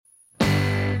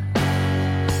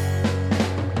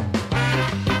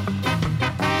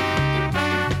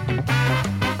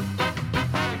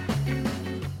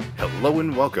Hello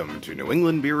and welcome to New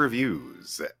England Beer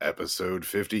Reviews, episode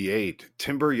 58,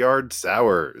 Timber Yard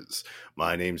Sours.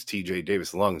 My name's TJ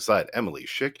Davis alongside Emily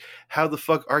Schick. How the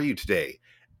fuck are you today,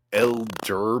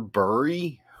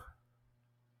 Elderberry?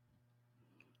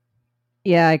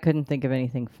 Yeah, I couldn't think of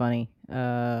anything funny.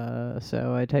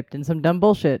 So I typed in some dumb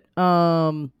bullshit.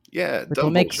 Yeah, Which will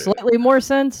dumb make bullshit. slightly more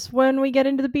sense when we get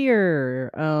into the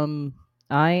beer.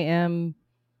 I am,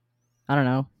 I don't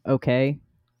know, okay.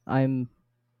 I'm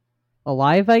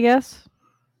alive, I guess.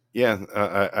 Yeah,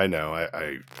 I know.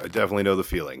 I definitely know the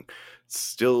feeling.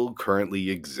 Still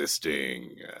currently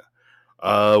existing.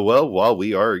 Well, while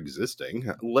we are existing,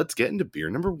 let's get into beer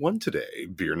number one today.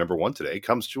 Beer number one today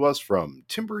comes to us from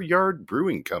Timber Yard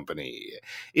Brewing Company.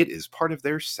 It is part of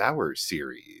their sour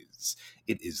series.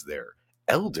 It is their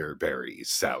elderberry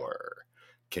sour.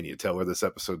 Can you tell where this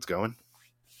episode's going?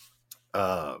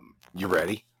 You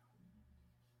ready?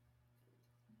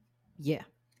 Yeah.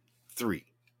 3,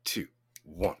 2,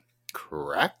 1,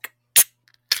 crack.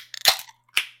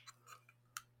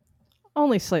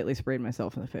 Only slightly sprayed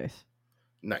myself in the face.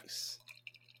 Nice.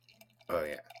 Oh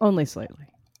yeah. Only slightly.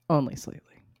 Only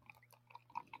slightly.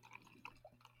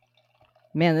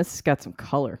 Man, this has got some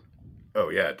color. Oh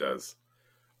yeah, it does.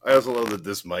 I also love that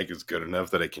this mic is good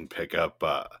enough that it can pick up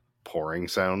pouring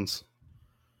sounds.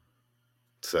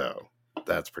 So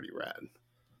that's pretty rad.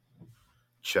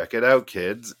 Check it out,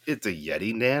 kids. It's a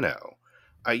Yeti Nano.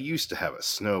 I used to have a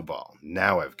Snowball.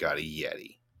 Now I've got a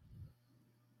Yeti.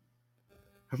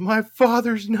 My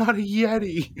father's not a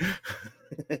Yeti.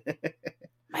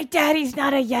 My daddy's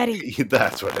not a Yeti.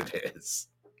 That's what it is.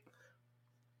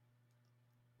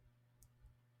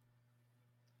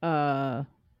 I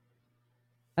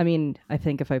mean, I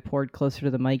think if I poured closer to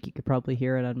the mic, you could probably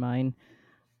hear it on mine.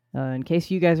 In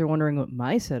case you guys are wondering what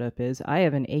my setup is, I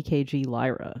have an AKG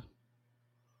Lyra.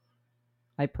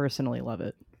 I personally love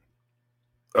it.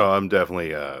 Oh, I'm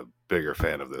definitely a bigger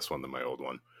fan of this one than my old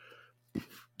one.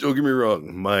 Don't get me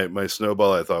wrong. My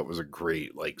Snowball I thought was a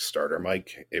great starter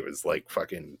mic. It was like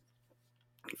fucking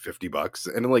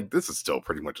 $50, and like this is still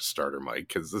pretty much a starter mic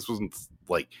because this wasn't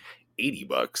like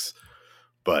 $80.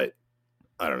 But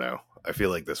I don't know. I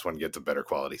feel like this one gets a better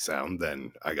quality sound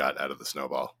than I got out of the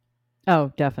Snowball.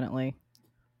 Oh, definitely.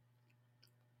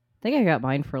 I think I got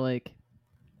mine for like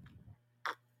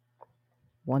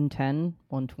 110,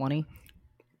 120.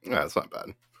 Yeah, that's not bad.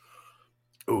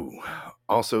 Ooh,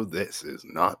 also this is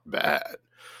not bad.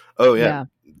 Oh yeah.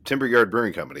 Timber Yard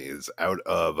Brewing Company is out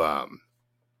of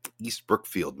East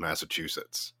Brookfield,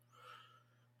 Massachusetts.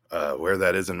 Where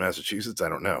that is in Massachusetts, I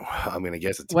don't know. I'm gonna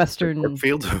guess it's Western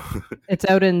Brookfield. It's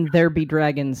out in There Be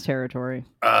Dragons territory.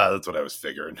 That's what I was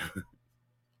figuring.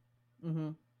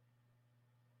 Mm-hmm.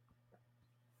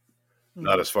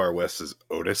 Not as far west as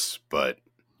Otis, but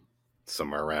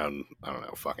somewhere around, I don't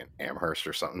know, fucking Amherst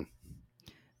or something.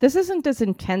 This isn't as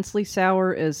intensely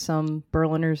sour as some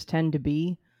Berliners tend to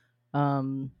be.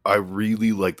 I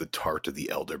really like the tart of the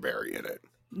elderberry in it.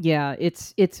 Yeah,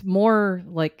 it's more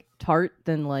like tart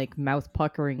than like mouth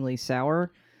puckeringly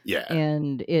sour. Yeah.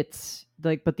 And it's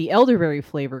like, but the elderberry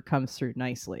flavor comes through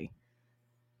nicely.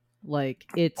 Like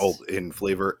it's both in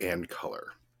flavor and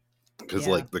color. Because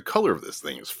like the color of this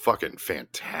thing is fucking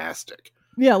fantastic.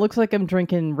 Yeah, it looks like I'm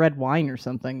drinking red wine or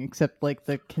something, except like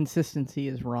the consistency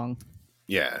is wrong.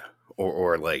 Yeah,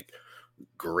 or like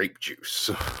grape juice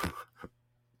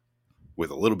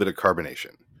with a little bit of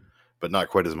carbonation, but not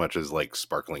quite as much as like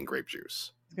sparkling grape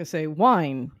juice. I was gonna say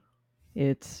wine.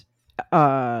 It's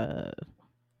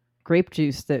grape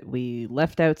juice that we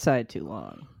left outside too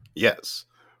long. Yes,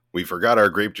 we forgot our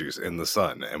grape juice in the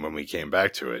sun, and when we came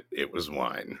back to it, it was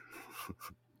wine.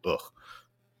 Ugh.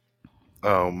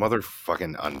 Oh,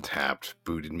 motherfucking Untapped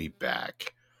booted me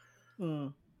back.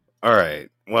 All right.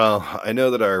 Well, I know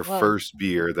that our first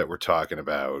beer that we're talking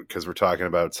about, because we're talking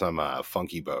about some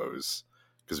Funky Bows,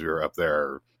 because we were up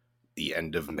there the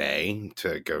end of May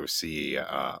to go see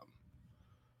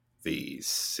the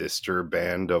sister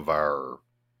band of our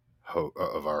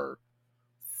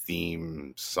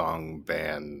theme song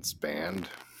band's band.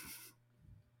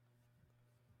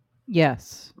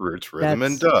 Yes. Roots Rhythm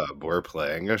and Dub. We're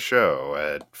playing a show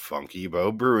at Funky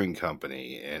Bow Brewing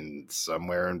Company in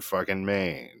somewhere in fucking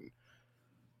Maine.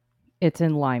 It's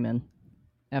in Lyman,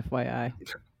 FYI.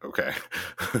 Okay.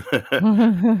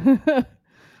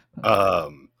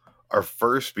 Our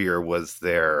first beer was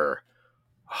their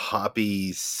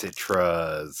Hoppy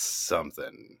Citra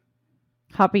something.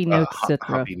 Hoppy Notes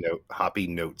Citra. Hoppy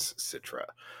Notes Citra.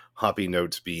 Hoppy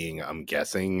Notes being, I'm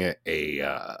guessing, a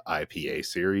IPA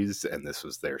series, and this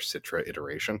was their Citra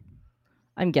iteration.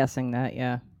 I'm guessing that,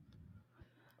 yeah.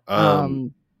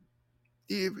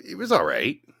 It was all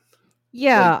right.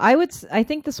 Yeah, Like, I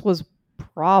think this was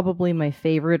probably my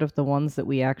favorite of the ones that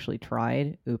we actually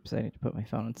tried. Oops, I need to put my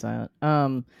phone in silent.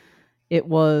 It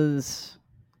was,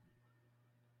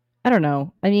 I don't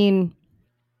know. I mean,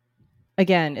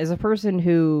 again, as a person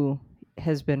who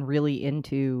has been really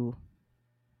into,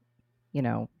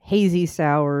 hazy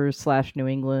sours slash New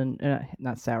England,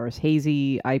 not sours,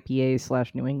 hazy IPAs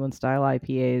slash New England style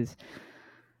IPAs,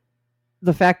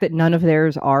 the fact that none of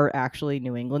theirs are actually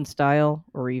New England style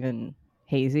or even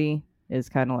hazy is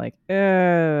kind of like,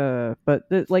 but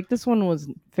like this one was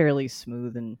fairly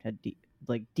smooth and had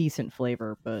like decent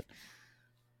flavor, but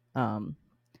um,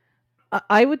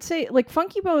 I would say like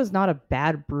Funky Bow is not a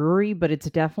bad brewery, but it's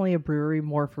definitely a brewery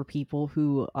more for people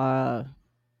who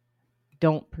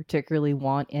don't particularly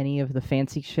want any of the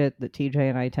fancy shit that TJ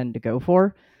and I tend to go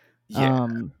for. yeah.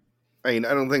 Um, I mean,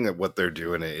 I don't think that what they're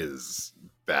doing is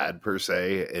bad per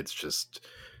se. It's just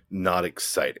not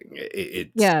exciting.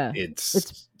 yeah, it's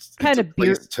It's kind a of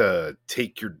beer. place to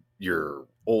take your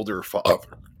older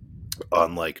father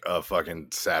on like a fucking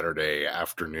Saturday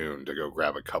afternoon to go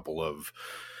grab a couple of,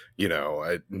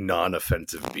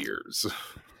 non-offensive beers.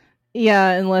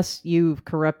 Yeah, unless you've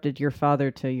corrupted your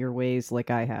father to your ways like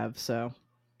I have. So,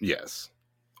 Yes,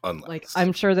 like, unless.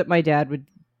 I'm sure that my dad would,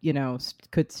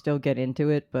 could still get into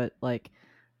it, but like,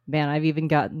 man, I've even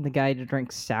gotten the guy to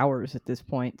drink sours at this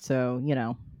point. So,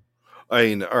 I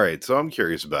mean, all right. So I'm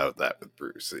curious about that with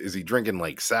Bruce. Is he drinking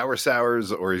like sour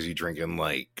sours, or is he drinking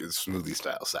like smoothie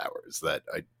style sours that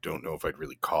I don't know if I'd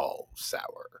really call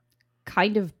sour?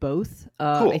 kind of both.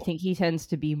 I Cool. think he tends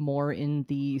to be more in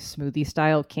the smoothie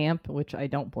style camp, which I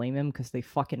don't blame him because they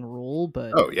fucking rule.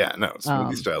 But, Oh yeah, no, smoothie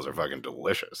um, styles are fucking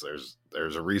delicious.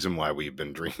 There's a reason why we've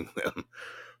been drinking them.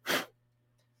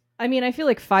 I mean, I feel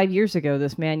like 5 years ago,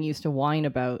 this man used to whine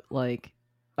about like,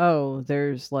 oh,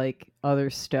 there's like other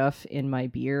stuff in my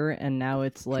beer, and now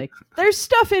it's like, there's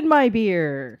stuff in my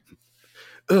beer.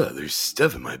 Ugh, there's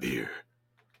stuff in my beer.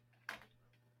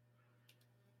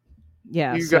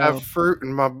 Yeah, You got so fruit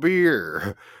in my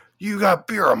beer. You got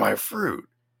beer on my fruit.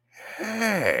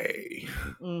 Hey.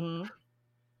 mhm.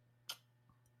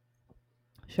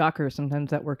 Shocker,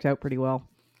 sometimes that works out pretty well.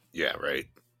 Yeah, right.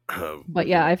 But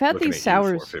yeah, I've had Looking these at you,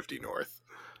 sours. 450 North.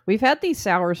 We've had these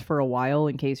sours for a while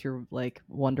in case you're like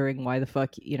wondering why the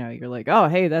fuck, you're like, "Oh,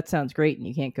 hey, that sounds great," and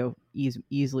you can't go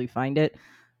easily find it.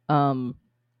 Um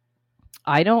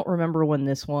I don't remember when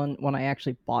I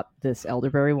actually bought this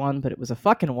elderberry one, but it was a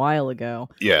fucking while ago.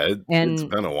 Yeah, it's And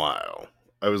been a while.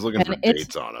 I was looking for and it's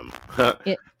dates on them.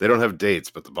 it They don't have dates,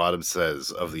 but the bottom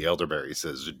says of the elderberry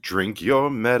says, "Drink your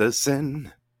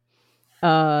medicine."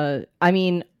 I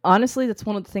mean, honestly, that's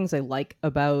one of the things I like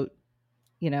about,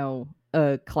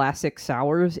 classic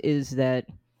sours is that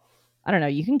I don't know,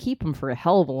 you can keep them for a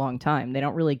hell of a long time. They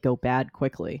don't really go bad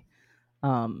quickly.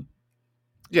 Um,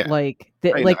 Yeah, like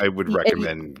I would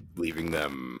recommend leaving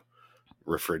them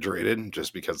refrigerated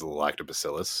just because of the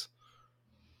lactobacillus.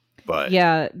 But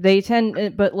yeah, they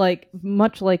tend, but like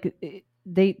much like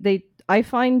I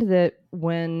find that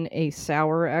when a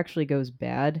sour actually goes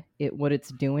bad, what it's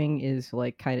doing is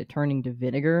like kind of turning to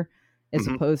vinegar, as mhm,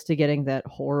 opposed to getting that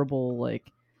horrible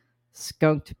like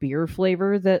skunked beer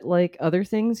flavor that like other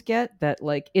things get. That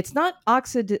like it's not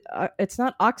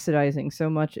oxidizing so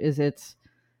much as it's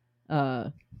uh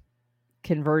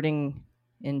converting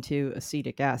into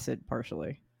acetic acid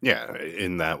partially. yeah,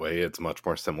 in that way, it's much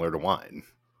more similar to wine.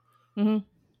 Hmm.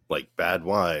 Like bad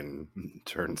wine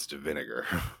turns to vinegar,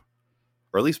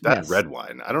 or at least bad Yes, red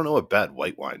wine. I don't know what bad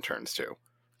white wine turns to.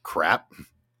 Crap.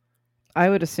 I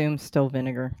would assume still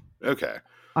vinegar. Okay.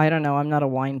 I don't know. I'm not a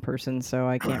wine person, so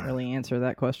I can't really answer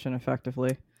that question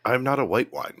effectively. I'm not a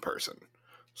white wine person,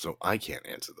 so I can't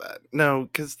answer that. No,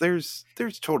 because there's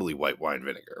totally white wine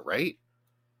vinegar, right?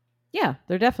 Yeah,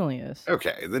 there definitely is.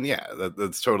 Okay, then yeah,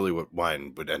 that's totally what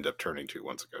wine would end up turning to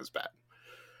once it goes bad.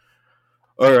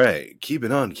 All right, keep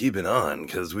it on,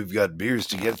 because we've got beers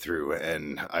to get through,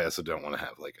 and I also don't want to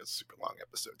have like a super long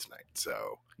episode tonight.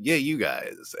 So yeah, you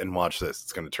guys, and watch this.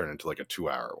 It's going to turn into like a 2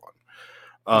 hour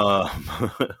one.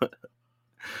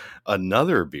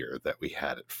 Another beer that we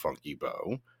had at Funky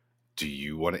Bow. Do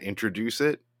you want to introduce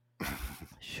it?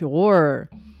 Sure.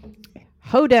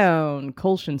 Hoedown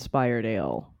Kolsch inspired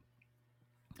ale.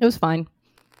 It was fine.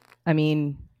 I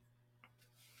mean,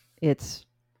 it's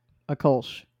a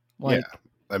Kolsch. Yeah, Like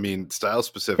I mean, style they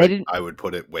specific, didn't. I would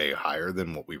put it way higher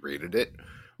than what we rated it.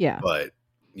 Yeah, But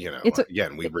it's a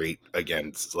again, we rate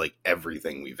against like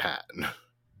everything we've had.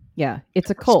 it's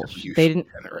a We're Kolsch. They usually didn't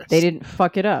they generous. didn't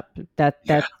fuck it up.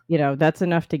 Yeah, That's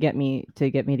enough to get me to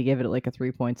give it like a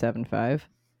 3.75.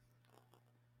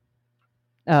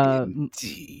 Uh, m-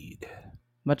 indeed.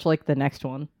 much like the next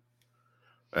one.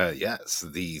 Yes,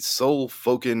 the Soul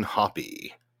Foken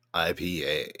Hoppy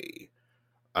IPA.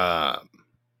 Um,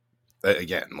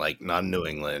 Again, like not New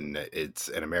England, it's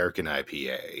an American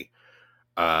IPA.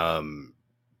 Um,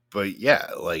 but yeah,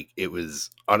 like it was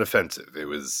unoffensive. It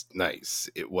was nice.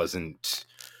 It wasn't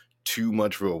too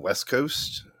much of a West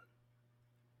Coast,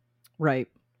 Right.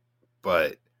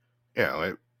 but you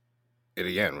know, it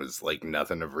again was like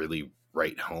nothing to really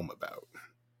write home about.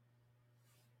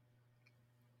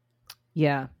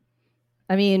 Yeah.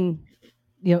 I mean,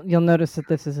 you'll notice that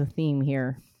this is a theme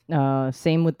here.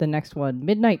 Same with the next one,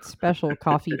 Midnight Special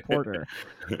Coffee Porter.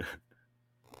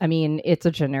 I mean, it's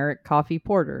a generic coffee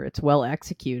porter. It's well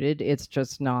executed. It's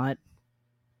just not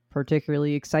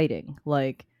particularly exciting.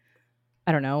 Like,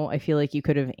 I don't know. I feel like you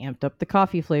could have amped up the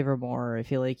coffee flavor more. I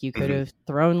feel like you could Mhm, have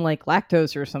thrown like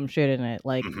lactose or some shit in it.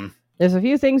 Like, mhm. there's a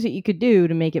few things that you could do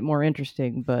to make it more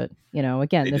interesting. But,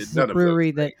 again, They this did is a none of those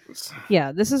brewery that, things.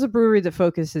 yeah, this is a brewery that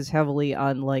focuses heavily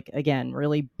on, like, again,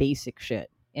 really basic shit.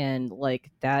 And,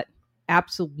 like, that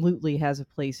absolutely has a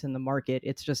place in the market.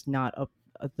 It's just not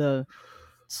the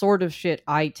sort of shit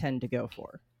I tend to go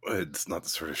for. It's not the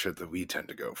sort of shit that we tend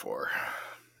to go for.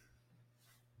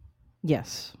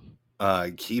 Yes.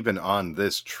 Keeping on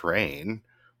this train,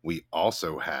 we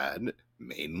also had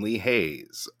Mainly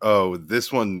Haze. Oh,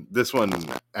 this one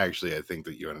actually I think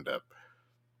that you ended up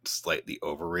slightly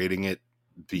overrating it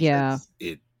Yeah. because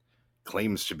it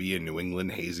claims to be a New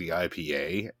England hazy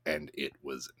IPA and it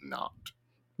was not.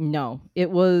 No, it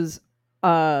was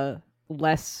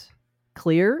less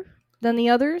clear than the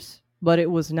others, but it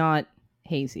was not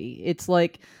hazy. It's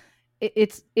like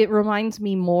it reminds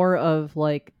me more of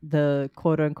like the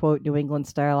quote unquote New England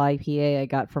style IPA I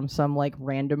got from some like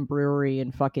random brewery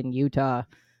in fucking Utah,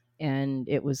 and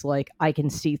it was like, I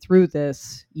can see through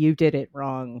this. You did it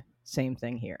wrong. Same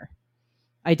thing here.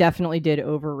 I definitely did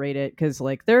overrate it because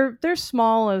like they're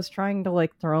small. I was trying to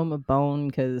like throw them a bone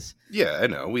because Yeah, I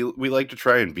know. We like to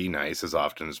try and be nice as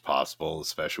often as possible,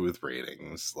 especially with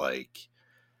ratings. Like,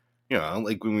 you know,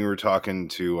 like when we were talking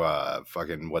to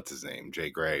fucking what's his name, Jay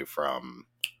Gray from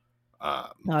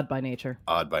odd by nature.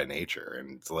 Odd by Nature,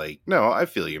 and it's like, no, I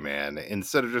feel you, man.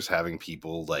 Instead of just having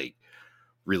people like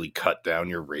really cut down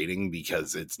your rating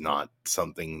because it's not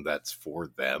something that's for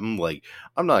them, like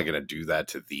I'm not gonna do that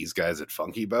to these guys at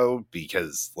Funky Bow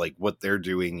because like what they're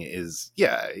doing is,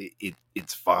 yeah,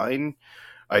 it's fine.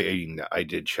 I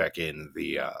did check in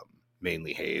the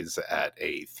Mainly Haze at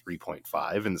a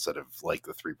 3.5 instead of like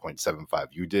the 3.75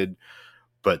 you did,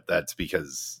 but that's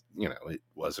because you know it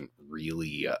wasn't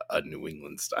really a New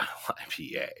England style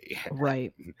IPA.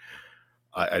 Right.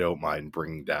 I don't mind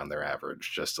bringing down their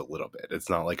average just a little bit. It's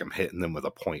not like I'm hitting them with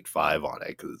a 0.5 on it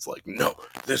because it's like, no,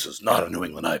 this is not a New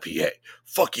England IPA.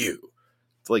 Fuck you.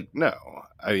 It's like, no.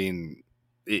 I mean,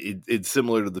 it's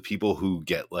similar to the people who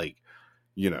get like,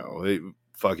 you know,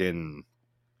 fucking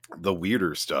the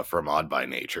weirder stuff from Odd by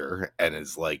Nature and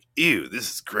is like, ew,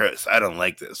 this is gross. I don't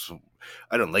like this.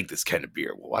 I don't like this kind of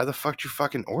beer. Well, why the fuck did you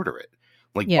fucking order it?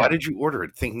 Like, why Yeah. did you order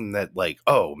it thinking that, like,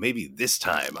 oh, maybe this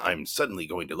time I'm suddenly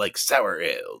going to like sour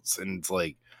ales? And it's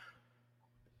like,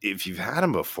 if you've had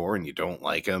them before and you don't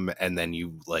like them, and then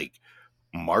you like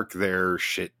mark their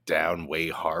shit down way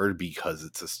hard because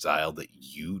it's a style that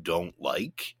you don't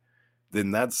like,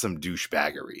 then that's some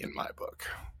douchebaggery in my book.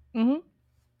 Mm-hmm.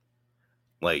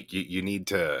 Like, you need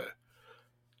to.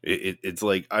 It's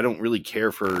like I don't really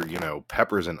care for, you know,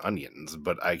 peppers and onions,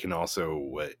 but I can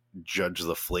also judge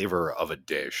the flavor of a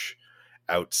dish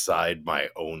outside my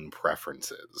own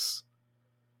preferences.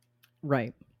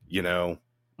 Right. You know,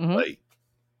 Mm-hmm. like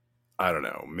I don't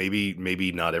know,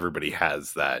 maybe not everybody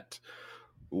has that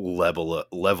level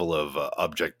of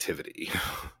objectivity.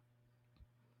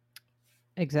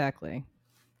 Exactly.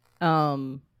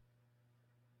 Um.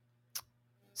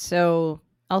 So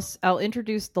I'll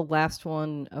introduce the last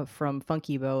one from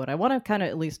Funky Bow, and I want to kind of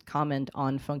at least comment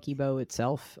on Funky Bow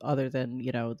itself, other than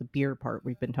the beer part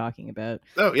we've been talking about.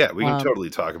 Oh yeah, we can Um. totally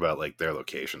talk about like their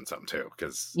location some too,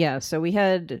 because Yeah. So we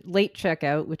had late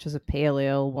checkout, which is a pale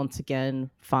ale. Once again,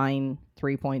 fine,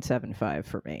 3.75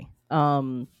 for me.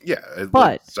 yeah, like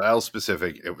But style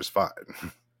specific, it was fine.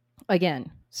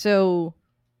 again, so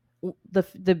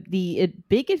the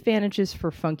big advantages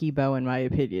for Funky Bow, in my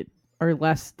opinion, are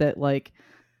less that like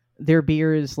their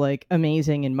beer is like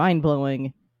amazing and mind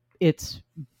blowing. It's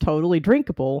totally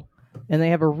drinkable, and they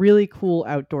have a really cool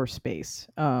outdoor space.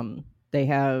 They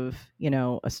have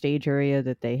a stage area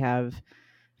that they have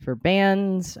for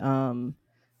bands.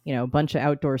 A bunch of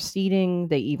outdoor seating.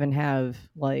 They even have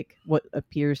like what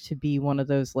appears to be one of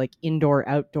those like indoor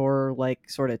outdoor like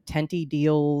sort of tenty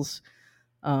deals,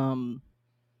 um,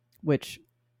 which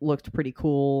looked pretty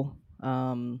cool.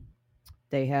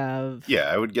 They have Yeah,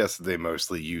 I would guess they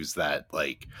mostly use that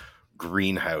like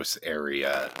greenhouse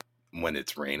area when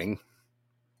it's raining.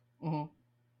 Mhm.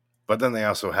 But then they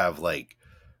also have like,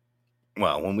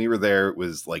 well, when we were there, it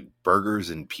was like burgers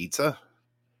and pizza.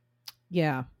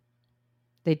 Yeah,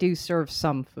 they do serve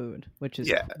some food, which is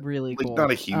Yeah, really like cool.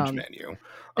 not a huge menu. And if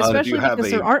you Especially have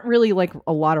because a there aren't really like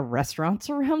a lot of restaurants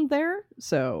around there.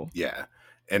 So, yeah,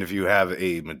 and if you have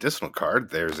a medicinal card,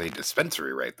 there's a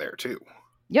dispensary right there too.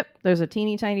 yep, there's a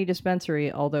teeny tiny dispensary.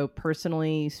 Although,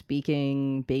 personally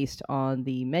speaking, based on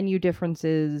the menu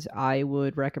differences, I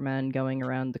would recommend going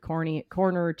around the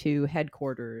corner to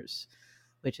headquarters,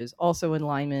 which is also in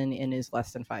Lyman and is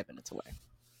less than 5 minutes away.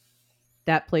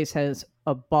 That place has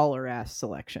a baller ass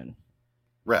selection.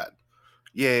 Red,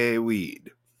 yay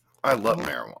weed! I love Mhm.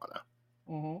 marijuana.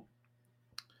 Mhm.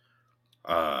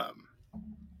 Um,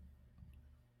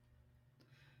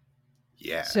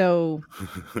 yeah. So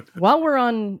while we're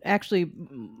on, actually,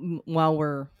 while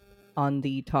we're on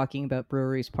the talking about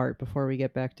breweries part, before we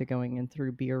get back to going in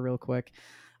through beer real quick,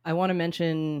 I want to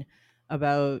mention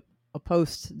about a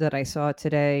post that I saw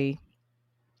today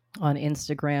on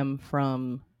Instagram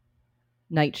from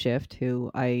Night Shift,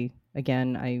 who I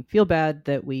feel bad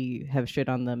that we have shit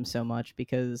on them so much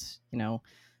because,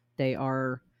 they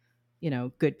are,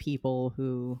 good people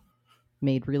who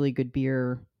made really good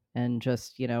beer and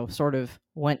just, sort of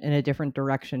went in a different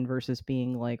direction versus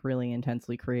being like really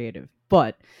intensely creative.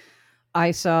 But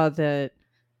I saw that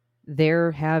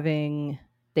they're having,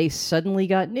 they suddenly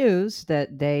got news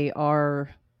that they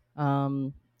are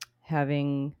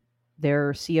having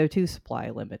their CO2 supply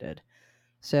limited.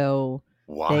 So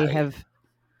they Why? have,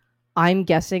 I'm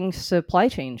guessing, supply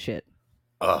chain shit.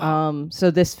 Ugh. So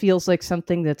this feels like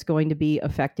something that's going to be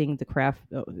affecting the craft,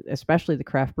 especially the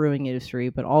craft brewing industry,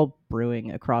 but all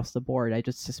brewing across the board. I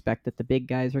just suspect that the big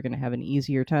guys are going to have an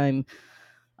easier time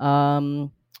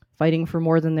um, fighting for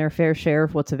more than their fair share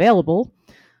of what's available.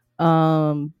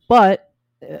 But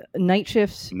Night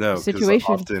Shift's No, because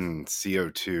situation. often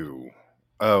CO2.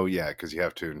 Oh, yeah, because you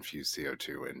have to infuse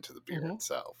CO2 into the beer Mhm.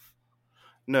 itself.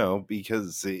 No,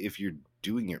 because if you're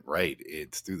doing it right,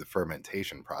 it's through the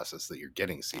fermentation process that you're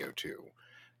getting CO2.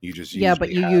 You just Yeah, but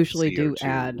usually you have usually do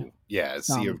add CO2. Yeah,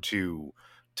 some. CO2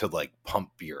 to like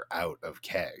pump beer out of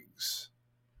kegs.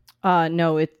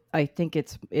 No, I think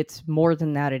it's more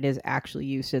than that. It is actually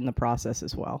used in the process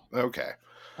as well. Okay.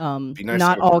 Be nice to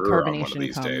Not have a all brewer on one of carbonation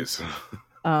these days.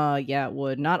 comes. Yeah, it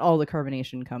would. Not all the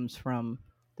carbonation comes from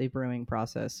the brewing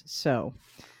process. So,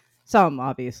 some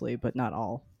obviously, but not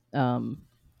all.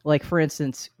 Like for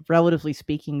instance, relatively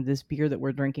speaking, this beer that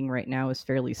we're drinking right now is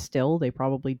fairly still. They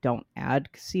probably don't add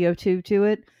CO2 to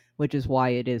it, which is why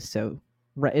it is so.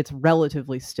 It's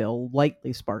relatively still,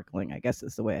 lightly sparkling. I guess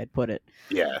is the way I'd put it.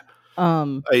 Yeah.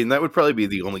 Um, I mean, that would probably be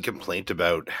the only complaint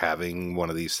about having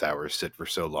one of these sours sit for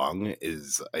so long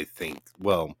is, I think,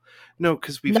 well, no,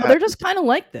 because no, they're just kind of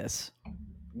like this.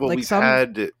 Like we've some,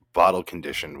 had bottle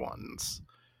conditioned ones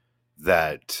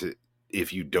that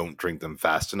if you don't drink them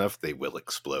fast enough, they will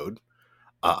explode.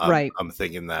 right. I'm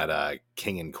thinking that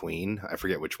King and Queen, I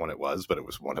forget which one it was, but it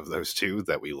was one of those two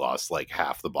that we lost like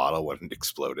half the bottle when it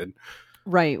exploded.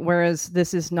 Right. Whereas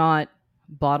this is not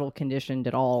bottle conditioned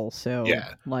at all. So,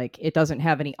 Yeah. like, it doesn't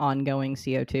have any ongoing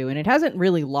CO2. And it hasn't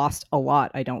really lost a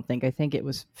lot, I don't think. I think it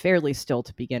was fairly still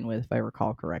to begin with, if I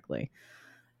recall correctly.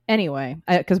 Anyway,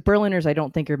 because Berliners, I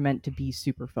don't think are meant to be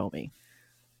super foamy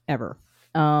ever.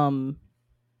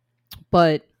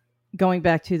 But going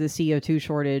back to the CO2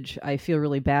 shortage, I feel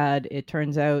really bad. It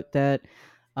turns out that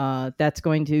that's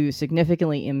going to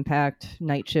significantly impact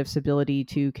Night Shift's ability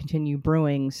to continue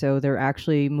brewing. So they're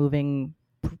actually moving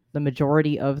the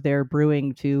majority of their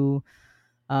brewing to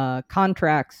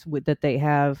contracts that they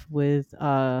have with,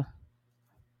 I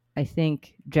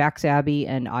think, Jack's Abbey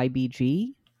and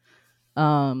IBG.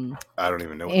 I don't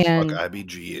even know what the fuck And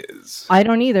IBG is. I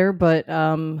don't either, but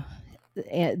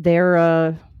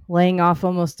they're laying off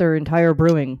almost their entire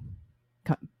brewing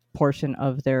co- portion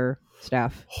of their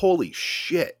staff. Holy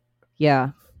shit.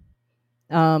 Yeah.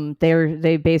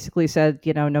 They basically said,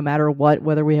 no matter what,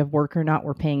 whether we have work or not,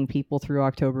 we're paying people through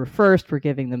October 1st. We're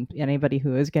giving them, anybody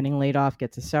who is getting laid off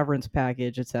gets a severance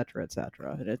package, et cetera, et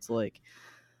cetera. And it's like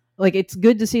it's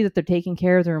good to see that they're taking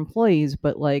care of their employees,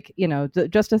 but like,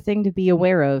 just a thing to be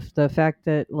aware of, the fact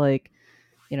that like,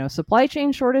 supply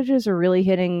chain shortages are really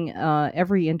hitting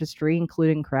every industry,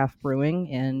 including craft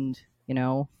brewing. And,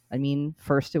 I mean,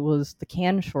 first it was the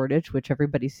can shortage, which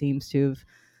everybody seems to have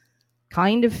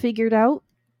kind of figured out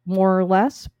more or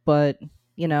less, but,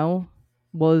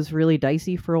 was really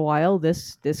dicey for a while.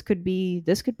 This could be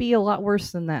a lot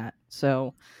worse than that.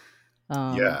 So,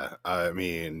 Yeah, I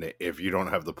mean, if you don't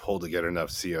have the pull to get enough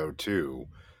CO2,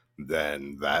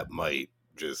 then that might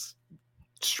just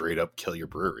straight up kill your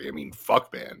brewery. I mean,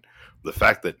 fuck, man. The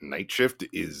fact that Night Shift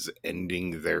is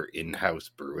ending their in-house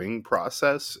brewing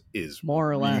process is more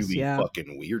or less, really yeah.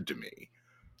 fucking weird to me.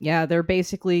 Yeah, they're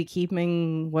basically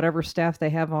keeping whatever staff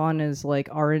they have on as like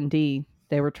R&D.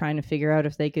 They were trying to figure out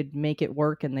if they could make it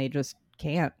work and they just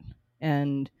can't.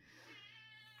 And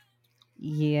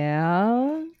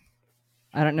yeah,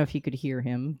 I don't know if you could hear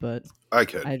him, but I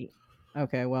could. I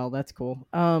okay, well, that's cool.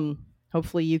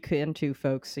 Hopefully you can too,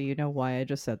 folks, so you know why I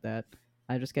just said that.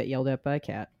 I just got yelled at by a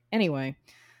cat. Anyway,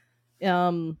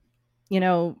 um, you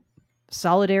know,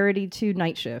 solidarity to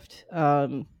Night Shift.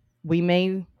 We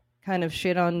may kind of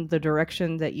shit on the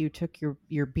direction that you took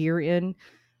your beer in.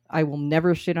 I will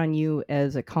never shit on you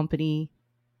as a company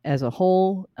as a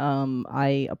whole.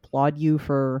 I applaud you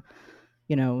for,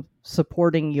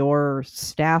 supporting your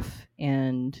staff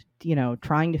and,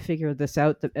 trying to figure this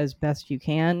out as best you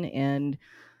can. And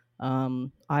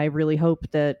I really hope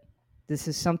that this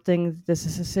is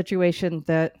a situation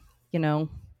that, you know,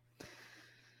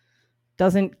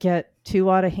 doesn't get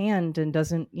too out of hand and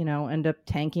doesn't, end up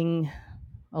tanking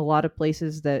a lot of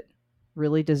places that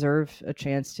really deserve a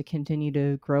chance to continue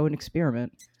to grow and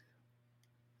experiment.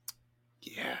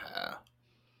 Yeah.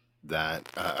 That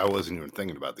I wasn't even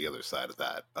thinking about the other side of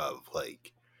that, of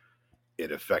like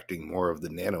it affecting more of the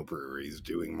nano breweries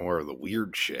doing more of the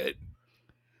weird shit.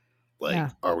 Like, Yeah.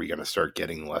 are we going to start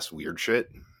getting less weird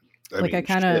shit? I Like I mean,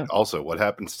 kind shit. of Also, what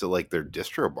happens to like their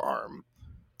distro arm?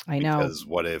 I know. Because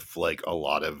what if like a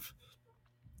lot of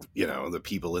the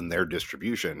people in their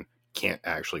distribution can't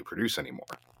actually produce anymore?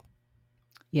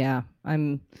 Yeah.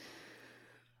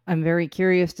 I'm very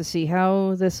curious to see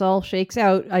how this all shakes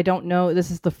out. I don't know.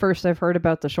 This is the first I've heard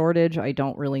about the shortage. I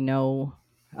don't really know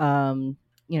um,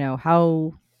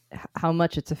 how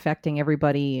much it's affecting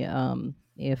everybody.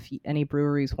 If any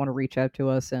breweries want to reach out to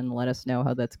us and let us know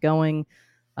how that's going,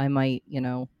 I might,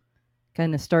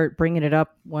 kind of start bringing it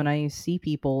up when I see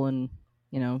people and,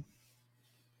 you know,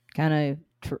 kind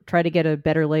of try to get a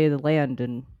better lay of the land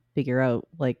and figure out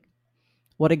like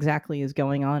what exactly is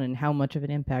going on and how much of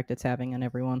an impact it's having on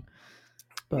everyone.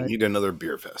 We But need another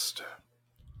beer fest.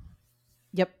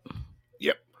 yep.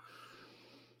 Yep.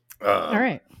 All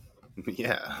right.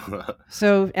 Yeah.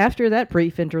 So after that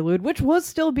brief interlude, which was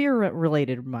still beer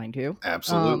related, mind you,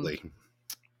 Absolutely.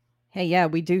 hey, yeah,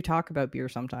 we do talk about beer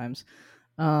sometimes.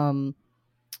 Um,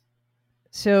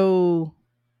 so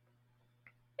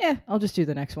yeah, I'll just do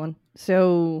the next one.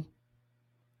 So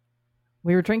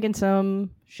we were drinking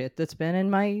some shit that's been in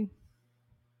my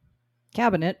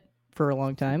cabinet for a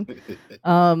long time.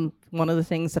 One of the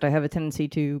things that I have a tendency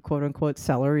to quote unquote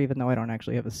cellar, even though I don't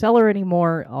actually have a cellar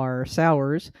anymore, are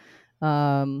sours.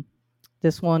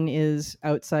 This one is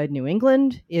outside New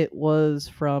England. It was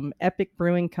from Epic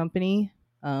Brewing Company.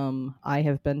 I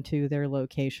have been to their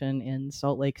location in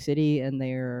Salt Lake City, and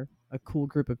they're a cool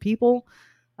group of people.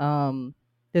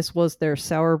 This was their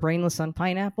sour brainless on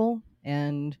pineapple,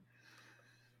 and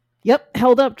yep,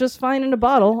 held up just fine in a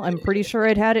bottle. I'm pretty sure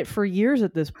I'd had it for years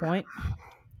at this point. I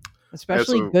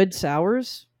Especially also good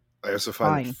sours. I also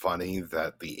find it Fine. funny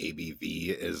that the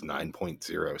ABV is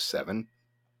 9.07,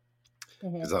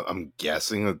 because I'm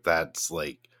guessing that that's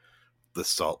like the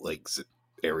Salt Lake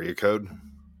area code.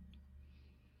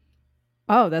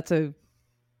 Oh, that's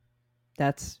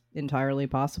entirely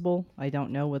possible. I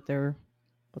don't know what their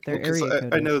Because area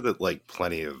code I is. know that like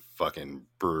plenty of fucking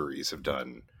breweries have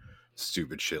done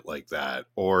stupid shit like that,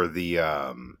 or the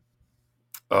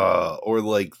or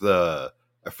like the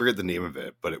I forget the name of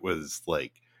it, but it was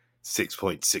like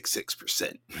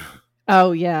 6.66%.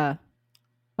 Oh yeah.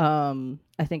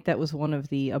 I think that was one of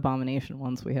the abomination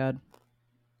ones we had.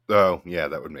 Oh yeah,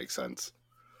 that would make sense.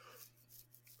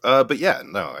 But yeah,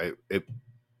 no, it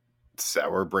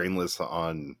sour brainless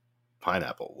on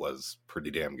pineapple was pretty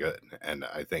damn good, and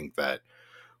I think that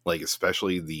like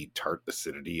especially the tart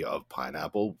acidity of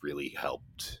pineapple really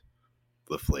helped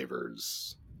the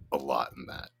flavors a lot in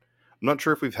that. I'm not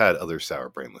sure if we've had other sour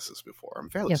brainlesses before. I'm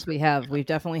fairly Yes, we certain. have. We've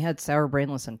definitely had sour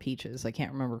brainless and peaches. I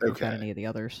can't remember if we've had Okay. any of the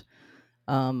others.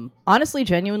 Honestly,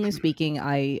 genuinely speaking,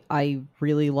 I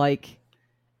really like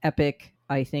Epic.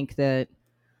 I think that,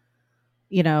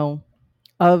 you know,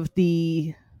 of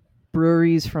the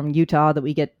breweries from Utah that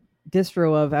we get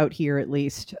distro of out here, at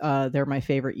least, they're my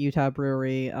favorite Utah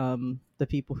brewery. The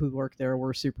people who work there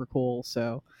were super cool.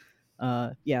 So,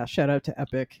 yeah, shout out to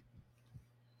Epic.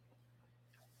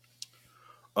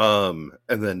 And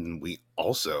then we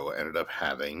also ended up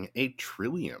having a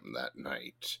Trillium that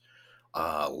night.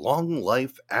 Long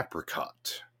Life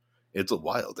Apricot. It's a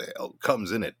wild ale.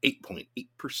 Comes in at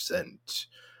 8.8%.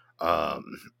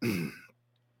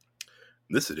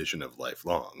 This edition of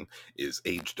Lifelong is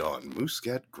aged on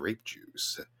Muscat grape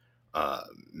juice,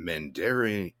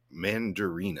 Mandarina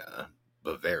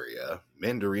Bavaria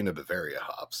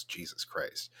hops, Jesus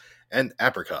Christ, and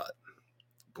apricot.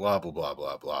 Blah, blah, blah,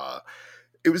 blah, blah.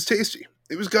 It was tasty.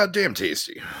 It was goddamn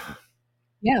tasty.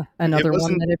 Yeah, It another one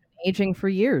wasn't that had been aging for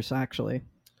years, actually.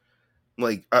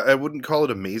 like, I wouldn't call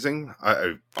it amazing.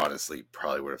 I honestly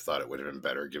probably would have thought it would have been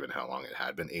better given how long it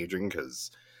had been aging,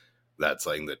 because that's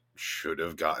something that should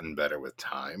have gotten better with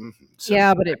time. So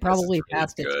Yeah, but I it guess it's probably really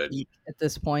passed its good. peak at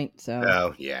this point. So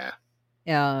Oh, yeah.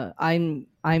 yeah, I'm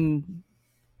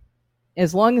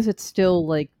as long as it's still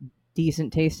like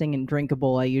decent tasting and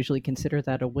drinkable, I usually consider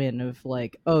that a win. Of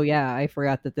like, oh yeah, I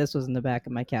forgot that this was in the back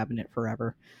of my cabinet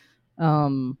forever.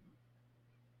 Um,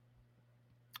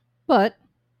 but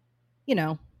you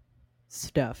know,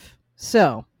 stuff.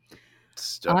 So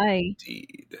Stuff I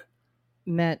indeed.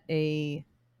 met a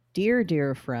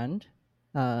dear friend.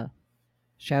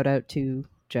 Shout out to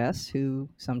Jess, who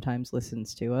sometimes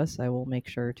listens to us. I will make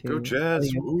sure Go to tell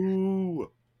Jess! you.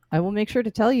 Woo! I will make sure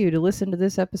to tell you to listen to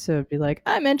this episode. Be like,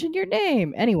 I mentioned your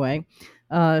name. Anyway,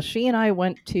 she and I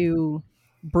went to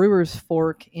Brewer's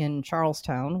Fork in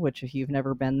Charlestown, which, if you've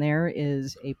never been there,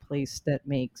 is a place that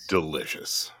makes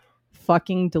Delicious.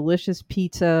 fucking delicious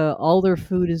pizza. All their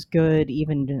food is good,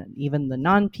 even the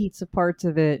non-pizza parts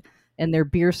of it. And their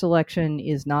beer selection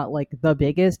is not like the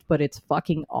biggest, but it's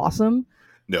fucking awesome.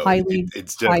 No,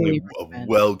 it's definitely Highly a recommend.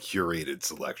 well curated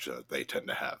selection that they tend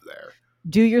to have there.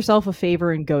 Do yourself a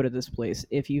favor and go to this place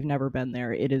if you've never been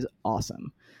there. It is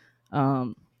awesome.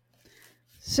 Um,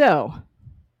 so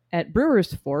at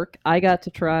Brewer's Fork, I got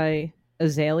to try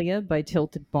Azalea by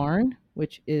Tilted Barn,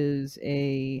 which is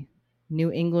a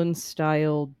New England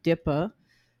style DIPA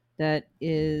that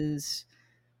is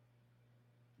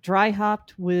dry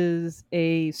hopped with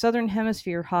a Southern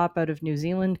Hemisphere hop out of New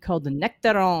Zealand called the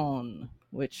Nectaron,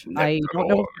 which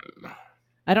Nectaron.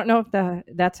 I don't know if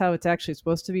that's how it's actually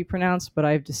supposed to be pronounced, but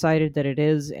I've decided that it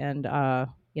is, and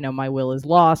my will is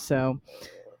law, so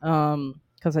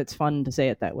because it's fun to say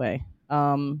it that way.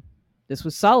 This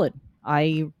was solid.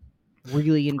 I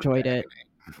really enjoyed it.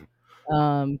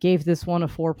 Gave this one a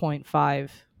 4.5,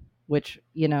 which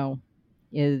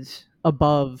is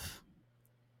above,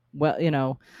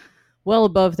 well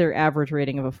above their average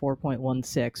rating of a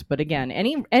 4.16. But again,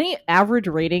 any average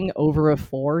rating over a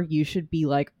 4, you should be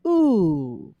like,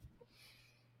 ooh.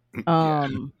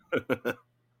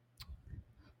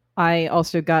 I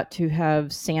also got to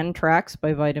have Sand Tracks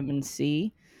by Vitamin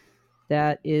C.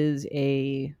 That is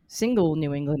a single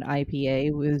New England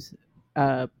IPA with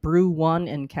Brew 1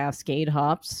 and Cascade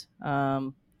hops.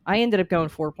 I ended up going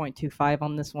 4.25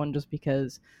 on this one just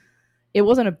because it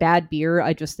wasn't a bad beer.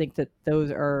 I just think that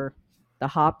the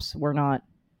hops were not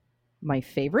my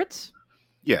favorites.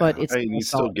 Yeah, but it's you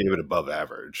still gave it above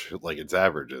average. Like, its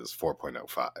average is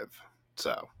 4.05.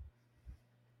 So,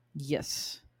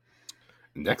 yes.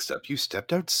 next up, you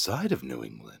stepped outside of New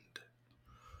England.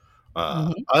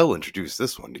 I'll introduce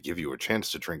this one to give you a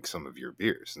chance to drink some of your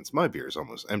beer, since my beer is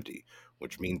almost empty,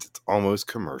 which means it's almost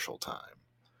commercial time.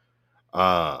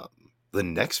 The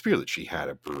next beer that she had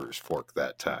at Brewer's Fork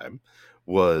that time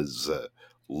was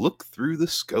Look Through the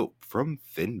Scope from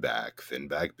Finback.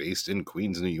 Finback, based in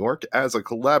Queens, New York, as a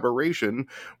collaboration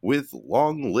with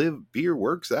Long Live Beer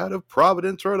Works out of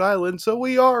Providence, Rhode Island. So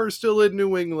we are still in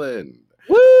New England.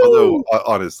 Woo! Although,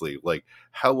 honestly, like,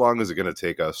 how long is it going to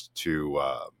take us to,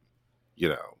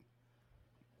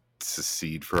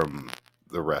 secede from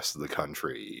the rest of the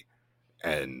country,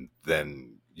 and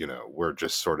then we're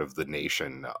just sort of the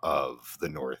nation of the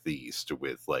Northeast,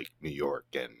 with like New York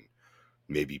and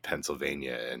maybe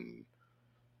Pennsylvania and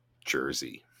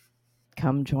Jersey.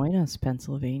 Come join us,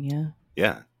 Pennsylvania.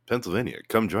 Yeah, Pennsylvania,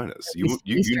 come join us. You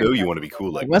Eastern you want to be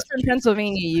cool like Western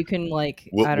Pennsylvania. You can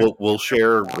we'll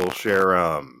share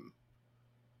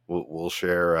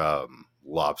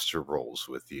lobster rolls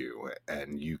with you,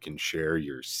 and you can share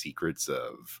your secrets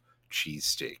of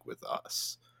cheesesteak with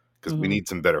us, because we need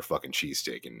some better fucking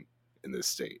cheesesteak in this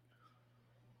state.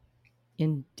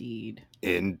 Indeed.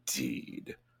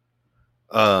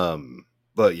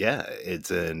 But yeah, it's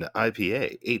an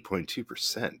IPA,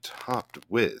 8.2%, hopped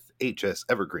with HS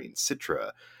Evergreen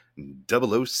Citra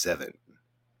 007.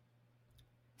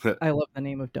 I love the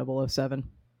name of 007.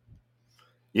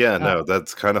 Yeah, no,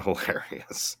 that's kind of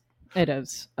hilarious. It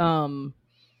is. Yeah,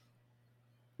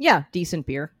 decent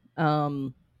beer. I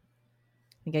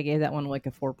think I gave that one like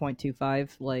a 4.25.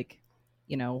 Like,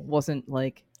 wasn't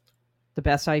like the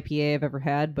best IPA I've ever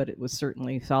had, but it was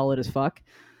certainly solid as fuck.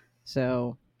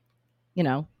 So, you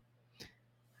know,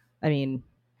 I mean,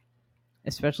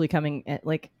 especially coming at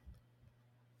like,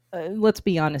 let's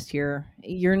be honest here.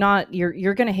 You're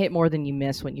gonna hit more than you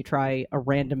miss when you try a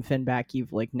random Finback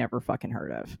you've like never fucking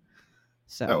heard of.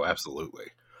 So Oh, absolutely.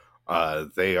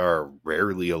 They are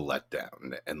rarely a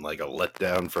letdown, and like a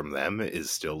letdown from them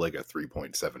is still like a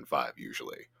 3.75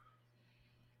 usually.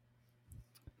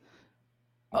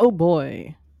 oh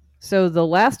boy. So the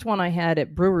last one I had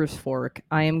at Brewer's Fork,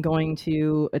 I am going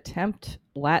to attempt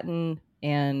Latin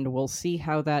and we'll see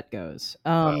how that goes.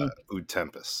 Oud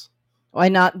Tempest. I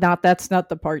not that's not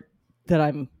the part that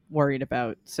I'm worried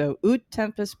about. So Oud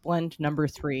Tempest Blend number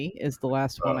 3 is the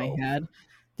last one I Oh, had.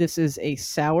 This is a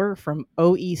sour from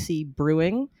OEC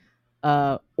Brewing.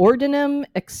 Ordinum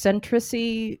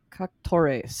Eccentrici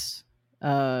Coctores.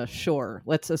 Sure.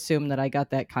 Let's assume that I got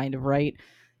that kind of right.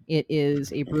 It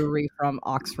is a brewery from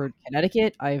Oxford,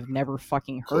 Connecticut. I've never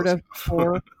fucking heard close of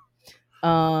enough.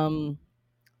 before.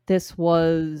 This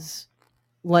was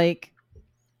like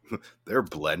They're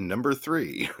blend number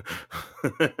 3.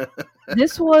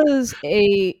 this was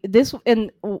a this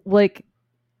and like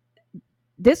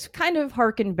this kind of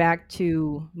harkened back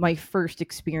to my first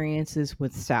experiences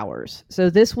with sours. So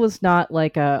this was not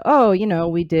like a, oh,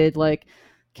 we did like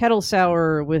kettle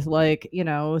sour with like,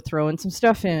 throwing some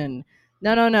stuff in.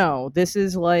 No, no, no. This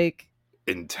is like,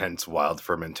 Intense wild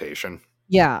fermentation.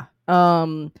 yeah,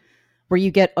 where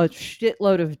you get a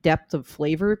shitload of depth of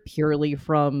flavor purely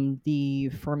from the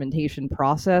fermentation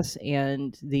process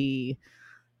and the,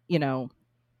 you know,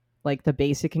 like the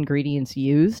basic ingredients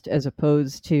used as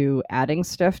opposed to adding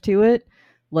stuff to it.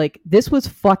 Like this was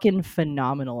fucking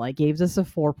phenomenal. I gave this a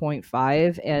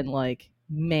 4.5 and like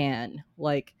man,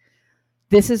 like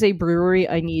this is a brewery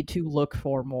I need to look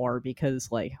for more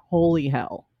because like holy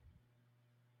hell.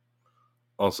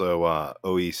 Also,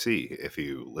 OEC, if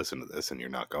you listen to this and you're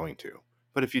not going to,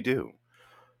 but if you do,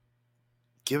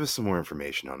 give us some more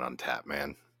information on Untapped,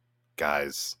 man.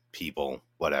 Guys, people,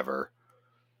 whatever.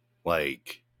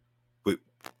 Like,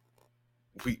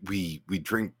 we we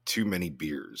drink too many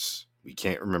beers. We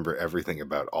can't remember everything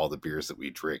about all the beers that we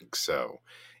drink. So,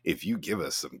 if you give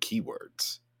us some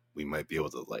keywords, we might be able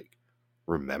to like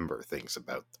remember things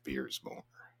about the beers more.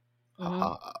 Mm-hmm.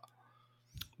 Haha.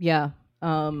 Yeah.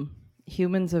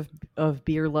 Humans of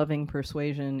beer loving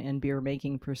persuasion and beer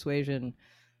making persuasion.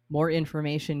 More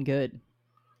information, good.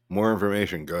 More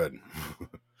information, good.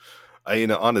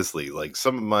 Honestly, like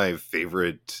some of my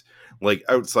favorite, like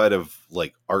outside of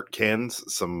like art cans,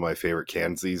 some of my favorite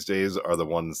cans these days are the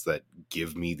ones that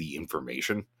give me the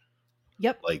information.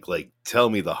 Yep. Like tell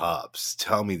me the hops,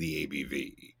 tell me the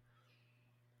ABV,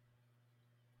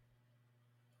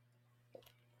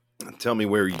 tell me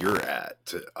where you're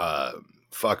at.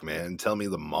 Fuck man, tell me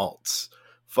the malts.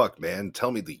 Fuck man,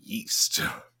 tell me the yeast.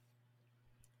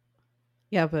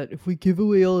 Yeah, but if we give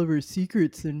away all of our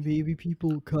secrets, then maybe people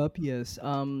will copy us.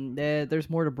 There's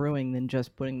more to brewing than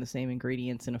just putting the same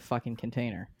ingredients in a fucking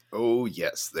container. Oh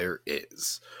yes, there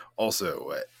is.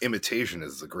 Also, imitation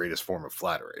is the greatest form of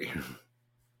flattery.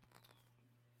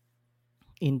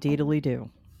 Indeedly do.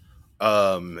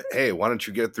 Hey, why don't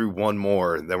you get through one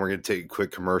more, and then we're gonna take a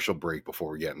quick commercial break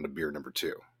before we get into beer number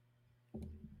 2.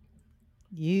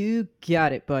 You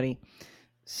got it, buddy.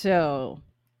 So,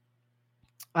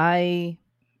 I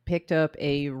picked up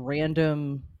a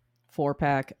random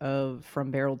 4-pack of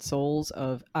From Barreled Souls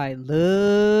of I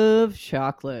Love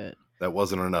Chocolate. That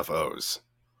wasn't enough O's.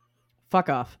 Fuck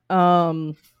off.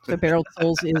 So Barreled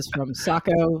Souls is from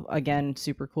Saco. Again,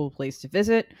 super cool place to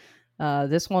visit.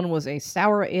 This one was a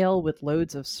sour ale with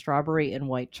loads of strawberry and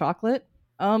white chocolate.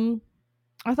 I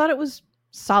thought it was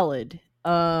solid.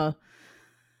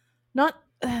 Not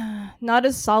not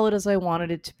as solid as I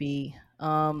wanted it to be.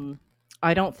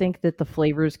 I don't think that the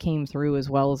flavors came through as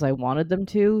well as I wanted them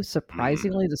to.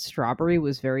 Surprisingly, the strawberry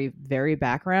was very, very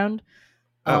background.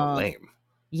 Oh, Um, lame.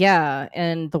 yeah,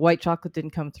 and the white chocolate didn't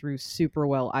come through super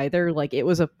well either. Like it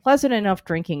was a pleasant enough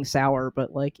drinking sour,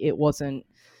 but like it wasn't.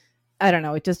 I don't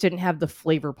know. It just didn't have the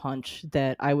flavor punch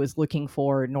that I was looking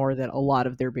for, nor that a lot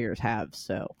of their beers have.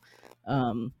 So,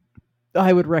 um,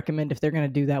 I would recommend if they're going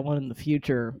to do that one in the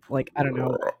future, like I don't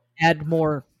know, add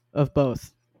more of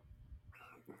both.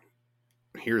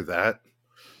 Hear that?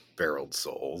 Barreled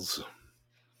souls.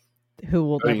 Who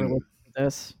will I never mean, listen to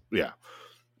this? yeah.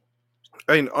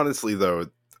 I mean, honestly, though,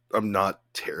 I'm not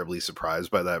terribly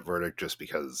surprised by that verdict just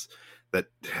because that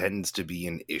tends to be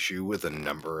an issue with a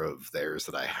number of theirs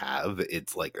that I have.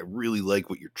 It's like, I really like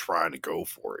what you're trying to go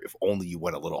for. If only you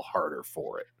went a little harder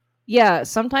for it. Yeah,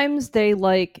 sometimes they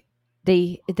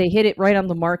hit it right on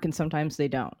the mark, and sometimes they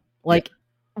don't. Yeah. Like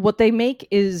what they make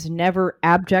is never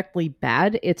abjectly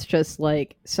bad. It's just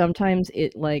like sometimes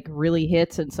it like really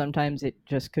hits and sometimes it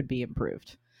just could be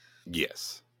improved.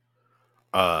 Yes.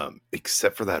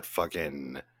 Except for that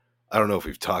fucking, I don't know if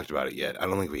we've talked about it yet. I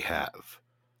don't think we have.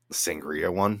 The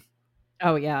sangria one.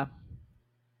 Oh yeah.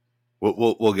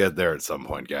 We'll get there at some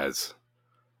point, guys.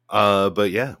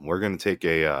 But yeah, we're gonna take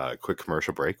a quick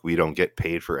commercial break. We don't get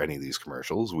paid for any of these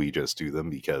commercials. We just do them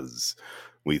because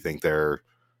we think they're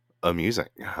amusing.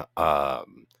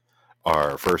 Um,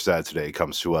 our first ad today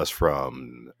comes to us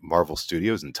from Marvel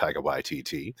Studios and Taika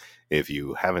Waititi. If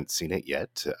you haven't seen it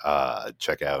yet,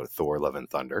 check out Thor: Love and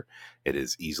Thunder. It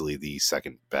is easily the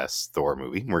second best Thor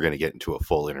movie. We're going to get into a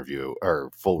full interview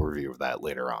or full review of that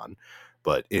later on.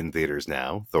 But in theaters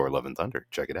now, Thor: Love and Thunder.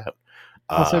 Check it out.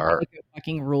 Also, Our Taika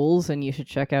fucking rules, and you should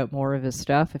check out more of his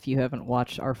stuff if you haven't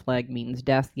watched Our Flag Means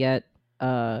Death yet.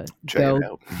 check Go it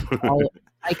out. all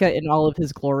Taika in all of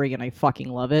his glory, and I fucking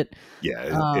love it. Yeah,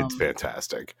 it's Um,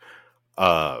 fantastic.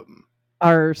 Um,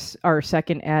 our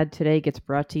second ad today gets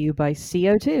brought to you by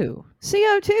CO2.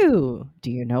 CO2. Do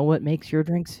you know what makes your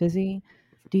drinks fizzy?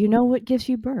 Do you know what gives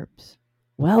you burps?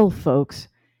 Well, folks,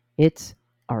 it's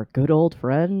our good old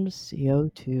friend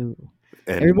CO2.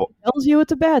 and Everybody tells you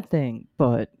it's a bad thing,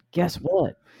 but guess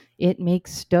what? It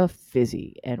makes stuff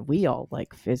fizzy, and we all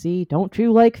like fizzy. Don't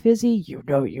you like fizzy? You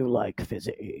know you like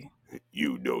fizzy.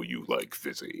 you know you like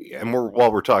fizzy. And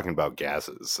while we're talking about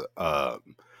gases,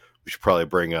 we should probably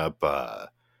bring up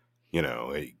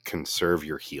conserve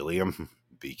your helium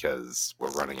because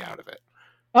we're running out of it.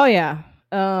 Oh yeah.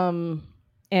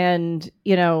 And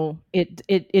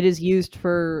it is used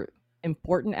for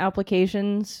important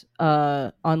applications,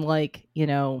 unlike,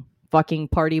 fucking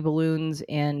party balloons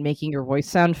and making your voice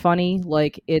sound funny.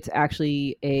 Like it's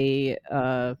actually a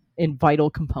vital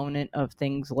component of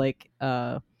things like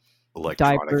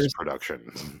Electronics divers,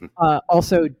 production.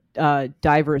 also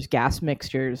divers gas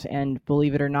mixtures. And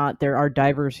believe it or not, there are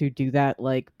divers who do that,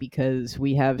 like because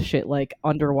we have shit like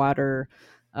underwater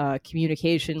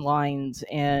communication lines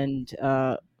and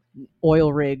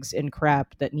oil rigs and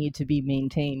crap that need to be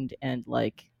maintained, and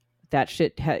like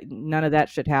none of that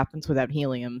shit happens without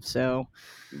helium. So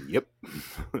Yep.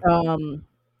 um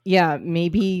yeah,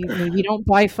 maybe don't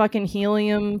buy fucking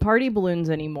helium party balloons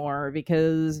anymore,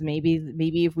 because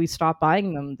maybe if we stop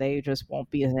buying them, they just won't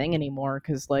be a thing anymore,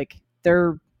 because like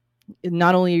they're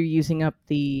not only are you using up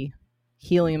the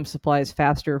helium supplies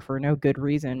faster for no good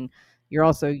reason, you're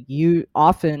also you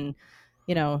often,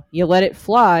 you let it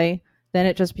fly, then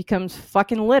it just becomes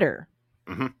fucking litter.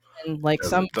 hmm And like Because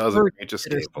some it doesn't bird reach shit or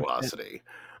escape some shit. velocity.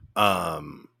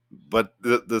 But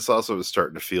this also is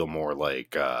starting to feel more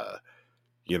like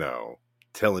you know,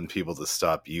 telling people to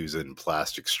stop using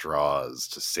plastic straws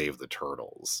to save the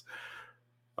turtles.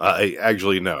 I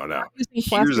actually no. Using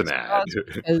Here's plastic an ad. straws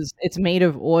because it's made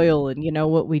of oil, and you know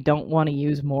what we don't want to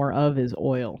use more of is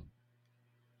oil.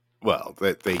 Well,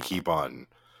 they keep on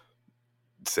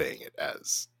saying it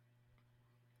as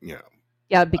you know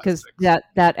Yeah, because plastics.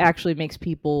 that actually makes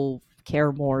people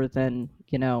care more than,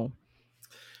 Yes,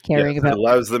 caring it about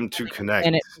allows them to leaving the connect.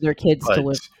 planet for their kids to But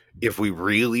live. if we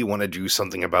really want to do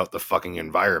something about the fucking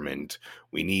environment,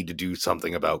 we need to do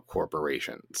something about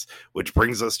corporations. Which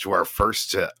brings us to our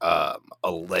first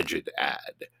alleged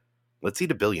ad. Let's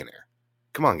eat a billionaire.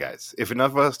 Come on, guys. If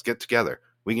enough of us get together,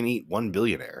 we can eat one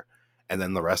billionaire, and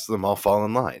then the rest of them all fall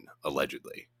in line,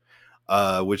 allegedly.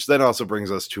 Which then also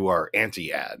brings us to our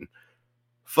anti ad.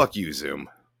 Fuck you, Zoom.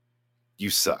 You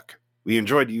suck. We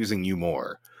enjoyed using you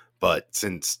more, but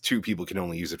since two people can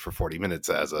only use it for 40 minutes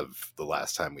as of the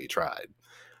last time we tried,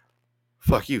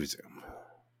 fuck you, Zoom.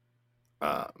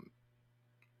 Um,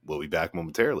 we'll be back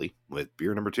momentarily with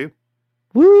beer number 2.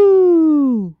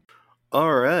 Woo!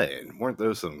 All right, weren't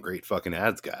those some great fucking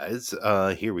ads, guys?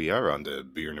 Here we are on to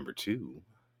beer number 2.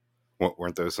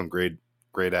 Weren't those some great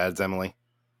ads, Emily?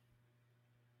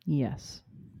 Yes.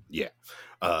 Yeah.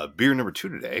 Beer number 2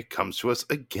 today comes to us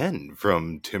again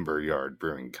from Timber Yard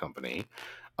Brewing Company.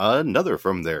 Another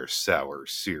from their sour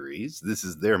series. This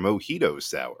is their Mojito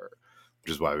Sour,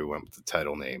 which is why we went with the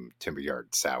title name Timber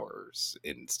Yard Sours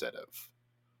instead of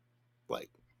like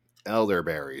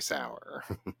Elderberry Sour.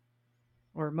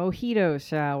 Or mojito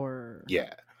sour.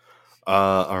 Yeah.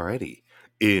 Alrighty.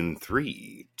 In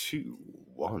 3, 2,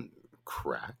 1,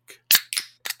 crack.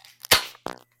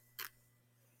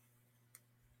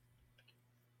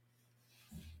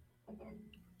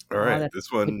 All Oh, right. that's This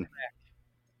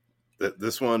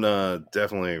good. one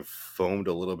definitely foamed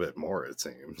a little bit more, it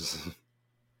seems.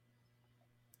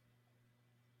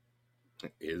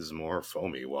 It is more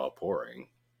foamy while pouring.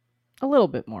 A little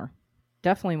bit more.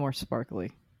 Definitely more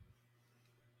sparkly.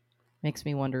 Makes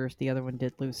me wonder if the other one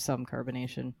did lose some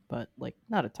carbonation, but like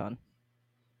not a ton.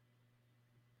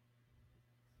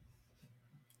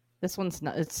 This one's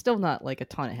not, it's still not like a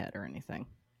ton ahead or anything.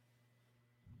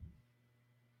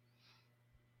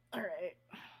 All right.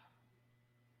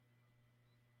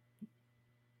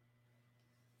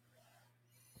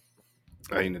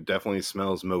 I mean, it definitely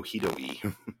smells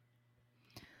mojito-y.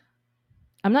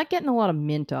 I'm not getting a lot of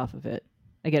mint off of it.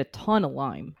 I get a ton of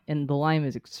lime, and the lime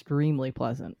is extremely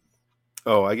pleasant.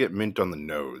 Oh, I get mint on the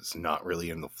nose, not really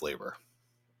in the flavor.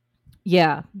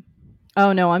 Yeah.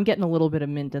 Oh no, I'm getting a little bit of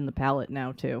mint in the palate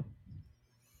now too.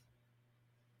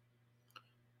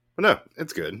 But no,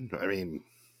 it's good. I mean,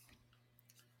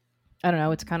 I don't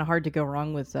know. It's kind of hard to go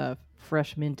wrong with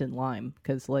fresh mint and lime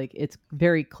because like it's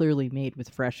very clearly made with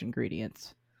fresh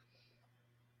ingredients.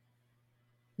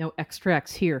 No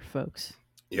extracts here, folks.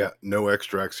 yeah, no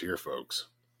extracts here, folks.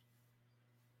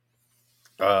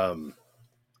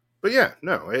 But yeah,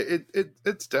 no,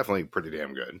 it's definitely pretty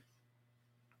damn good.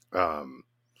 I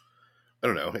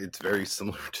don't know. It's very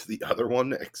similar to the other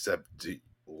one, except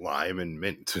lime and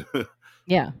mint.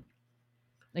 Yeah.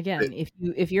 Again,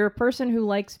 if you're a person who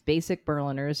likes basic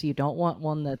Berliners, you don't want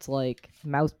one that's like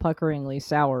mouth puckeringly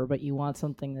sour, but you want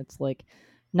something that's like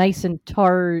nice and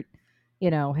tart,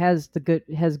 has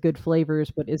good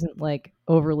flavors, but isn't like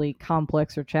overly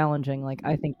complex or challenging. Like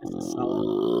I think this is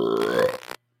solid.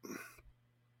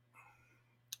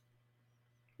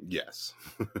 Yes.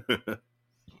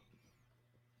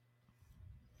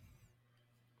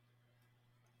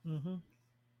 Mm-hmm.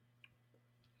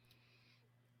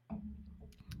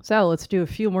 So let's do a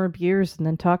few more beers and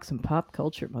then talk some pop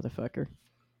culture, motherfucker.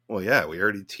 Well, yeah, we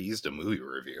already teased a movie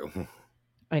review.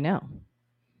 I know.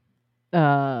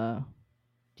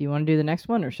 Do you want to do the next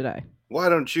one or should I? Why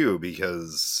don't you?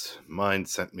 Because mine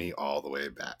sent me all the way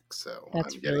back, so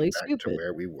That's I'm getting really back to stupid.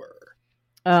 where we were.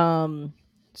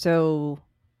 So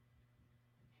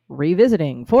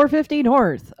revisiting 450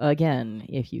 North again.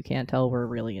 If you can't tell, we're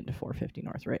really into 450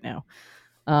 North right now.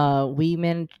 We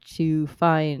managed to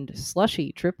find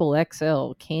Slushy Triple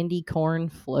XL Candy Corn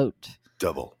Float.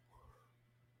 Double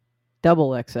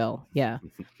XL, yeah.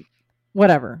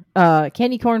 Whatever.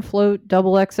 Candy Corn Float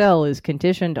Double XL is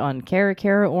conditioned on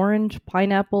Cara orange,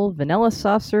 pineapple, vanilla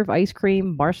soft serve ice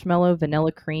cream, marshmallow,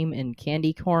 vanilla cream, and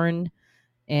candy corn.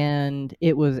 And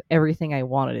it was everything I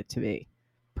wanted it to be,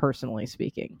 personally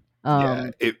speaking. Yeah,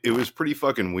 it was pretty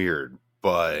fucking weird,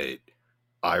 but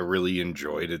I really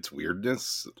enjoyed its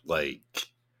weirdness. Like,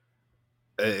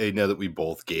 I know that we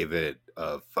both gave it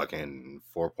a fucking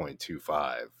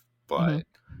 4.25, but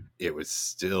it was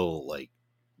still like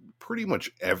pretty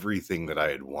much everything that I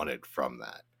had wanted from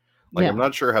that. Like, Yeah. I'm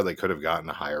not sure how they could have gotten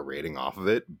a higher rating off of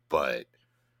it, but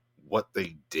what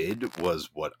they did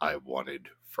was what I wanted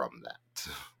from that.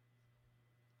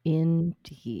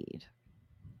 Indeed.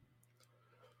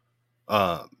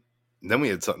 Then we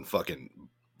had something fucking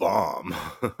bomb.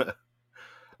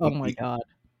 Oh my god.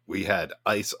 We had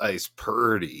Ice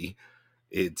Purdy.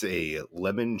 It's a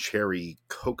lemon cherry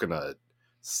coconut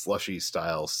slushy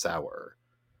style sour.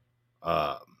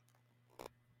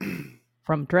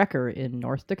 From Drecker in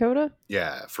North Dakota?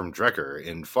 Yeah, from Drecker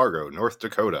in Fargo, North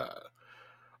Dakota.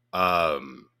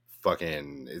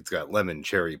 Fucking, it's got lemon,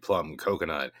 cherry, plum,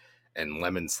 coconut, and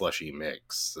lemon slushy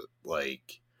mix.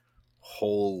 Like,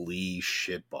 holy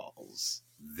shitballs.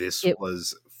 This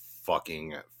was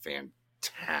fucking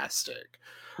fantastic.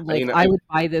 Like, I would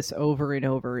buy this over and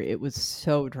over. It was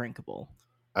so drinkable.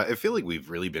 I feel like we've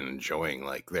really been enjoying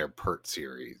like their Pert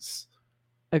series.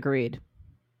 Agreed.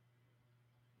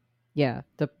 Yeah,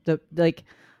 the like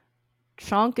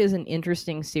Chonk is an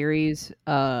interesting series.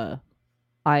 I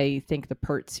think the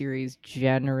Pert series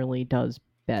generally does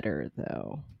better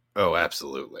though. Oh,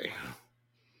 absolutely.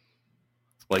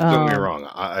 Like, don't get me wrong,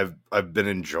 I've been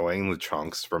enjoying the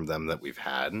chunks from them that we've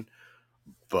had,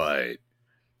 but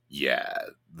yeah,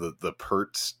 the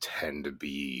Perts tend to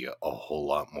be a whole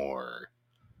lot more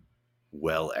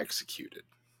well executed.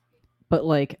 But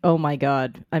like, oh my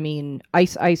god, I mean,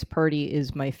 Ice Party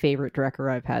is my favorite Drecker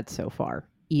I've had so far,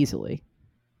 easily.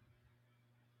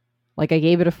 Like, I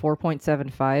gave it a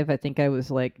 4.75. I think I was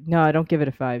like, no, I don't give it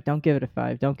a 5. Don't give it a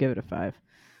 5. Don't give it a 5.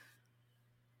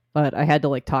 But I had to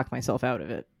like talk myself out of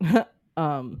it.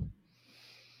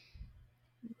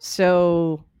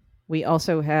 So we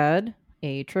also had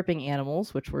a Tripping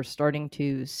Animals, which we're starting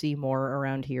to see more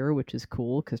around here, which is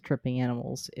cool because Tripping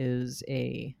Animals is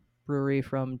a brewery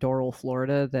from Doral,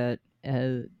 Florida that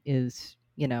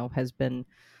has been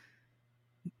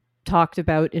talked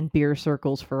about in beer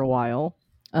circles for a while.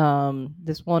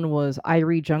 This one was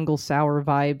Irie Jungle Sour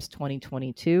Vibes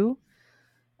 2022.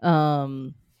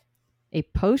 A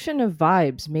potion of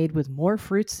vibes made with more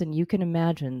fruits than you can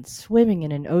imagine, swimming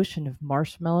in an ocean of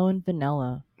marshmallow and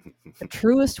vanilla. The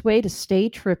truest way to stay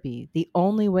trippy, the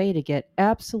only way to get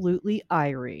absolutely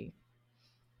irie.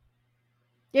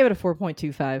 Gave it a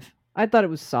 4.25. I thought it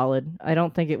was solid. I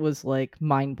don't think it was like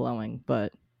mind blowing,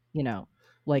 but you know,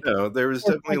 like No, there was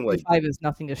definitely like 4.25 is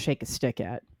nothing to shake a stick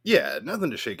at. yeah,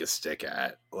 nothing to shake a stick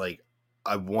at. Like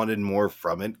I wanted more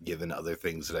from it, given other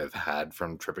things that I've had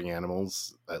from tripping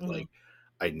animals. That Mhm. like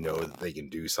I know that they can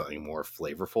do something more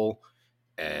flavorful,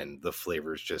 and the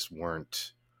flavors just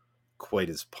weren't quite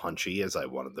as punchy as I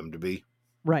wanted them to be.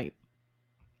 Right.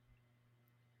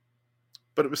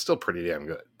 But it was still pretty damn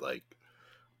good. Like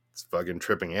it's fucking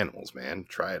tripping animals, man.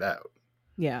 Try it out.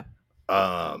 Yeah.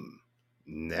 Um,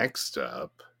 next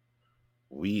up,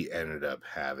 we ended up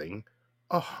having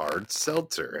a hard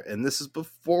seltzer, and this is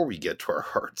before we get to our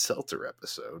hard seltzer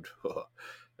episode.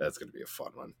 That's going to be a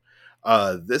fun one.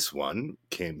 This one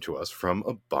came to us from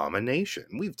Abomination.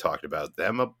 We've talked about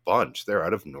them a bunch. They're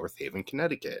out of North Haven,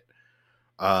 Connecticut.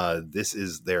 This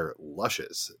is their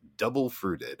luscious, double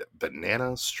fruited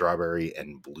banana, strawberry,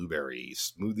 and blueberry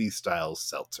smoothie style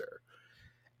seltzer.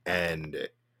 And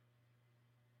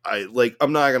I'm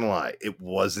not gonna lie, it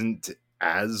wasn't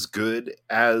as good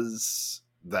as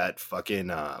that fucking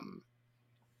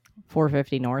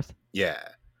 450 North. yeah,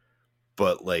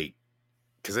 but like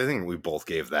because I think we both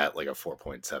gave that like a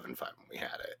 4.75 when we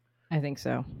had it. I think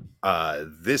so.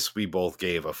 This we both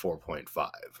gave a 4.5,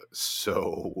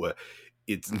 so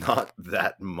it's not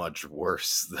that much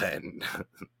worse than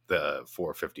the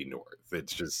 450 North.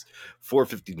 It's just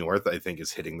 450 North I think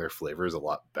is hitting their flavors a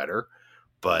lot better,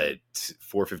 but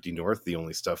 450 North, the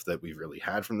only stuff that we've really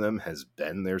had from them has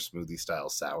been their smoothie style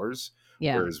sours,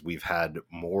 Yeah. whereas we've had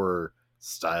more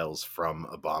styles from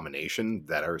Abomination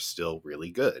that are still really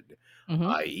good, Hmm.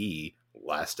 i.e.,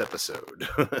 last episode,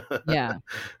 Yeah.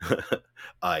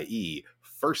 i.e.,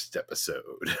 first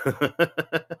episode.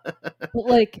 But,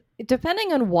 like,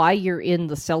 depending on why you're in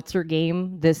the seltzer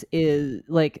game, this is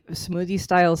like smoothie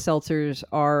style seltzers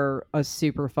are a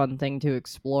super fun thing to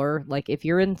explore. Like, if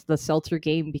you're in the seltzer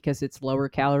game because it's lower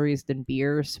calories than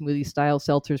beer, smoothie style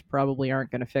seltzers probably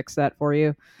aren't going to fix that for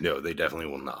you. No, they definitely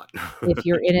will not. If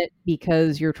you're in it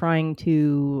because you're trying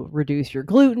to reduce your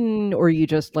gluten, or you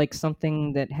just like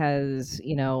something that has,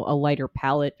 a lighter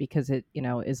palate because it,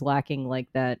 is lacking like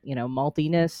that,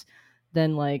 maltiness,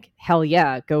 then like hell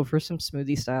yeah, go for some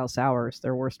smoothie style sours.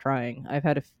 They're worth trying. I've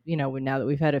had now that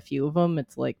we've had a few of them,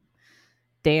 it's like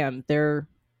damn, they're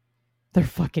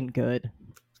fucking good.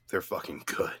 They're fucking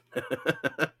good.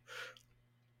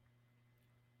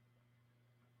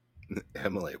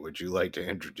 Emily, would you like to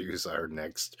introduce our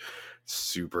next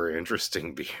super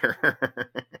interesting beer?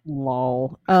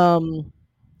 Lol.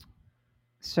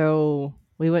 So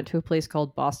we went to a place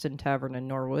called Boston Tavern in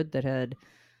Norwood that had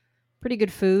pretty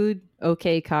good food,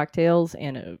 okay cocktails,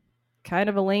 and a kind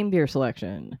of a lame beer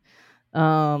selection.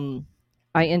 Um,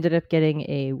 I ended up getting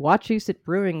a Wachusett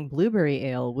Brewing blueberry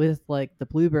ale with like the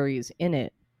blueberries in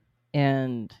it,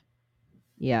 and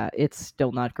yeah, it's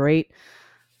still not great.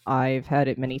 I've had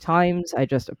it many times. I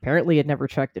just apparently had never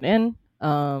checked it in.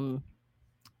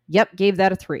 Yep, gave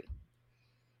that a 3.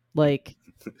 Like,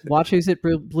 Wachusett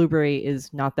blueberry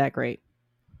is not that great.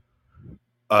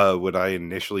 When I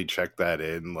initially checked that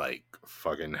in, like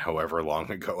fucking however long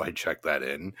ago I checked that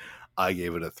in, I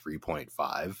gave it a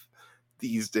 3.5.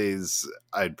 These days,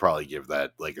 I'd probably give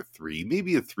that like a 3,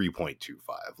 maybe a 3.25.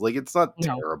 Like, it's not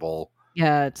No, terrible.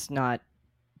 yeah, it's not.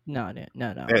 No, no,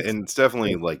 no, no. It's And it's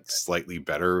definitely like slightly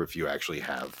better if you actually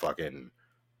have fucking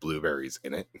blueberries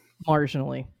in it,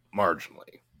 marginally.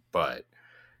 marginally. But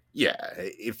yeah,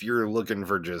 if you're looking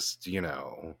for just,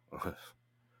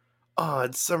 oh,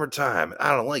 it's summertime.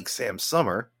 I don't like Sam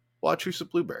Summer. Watch Who's a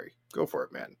Blueberry. Go for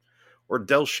it, man. Or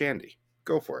Del Shandy.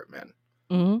 Go for it, man.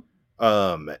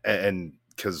 Hmm. And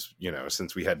because,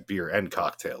 since we had beer and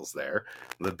cocktails there,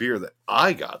 the beer that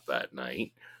I got that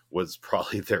night was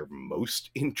probably their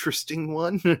most interesting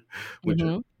one, which is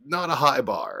Hmm. not a high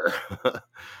bar.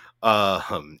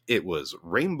 It was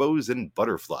Rainbows and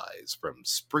Butterflies from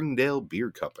Springdale Beer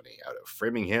Company out of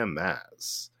Framingham,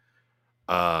 Mass.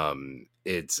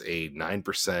 It's a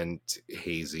 9%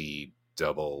 hazy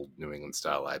double New England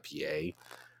style IPA.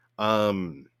 I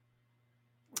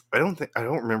don't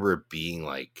remember it being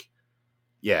like,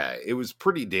 yeah, it was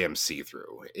pretty damn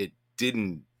see-through.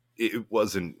 It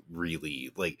wasn't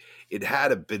really like, it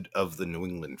had a bit of the New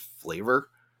England flavor,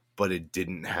 but it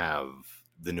didn't have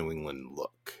the New England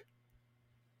look.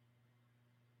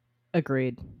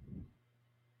 Agreed.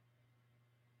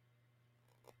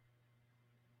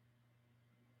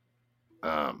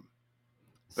 Um,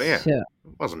 But yeah, So, it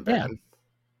wasn't yeah. bad.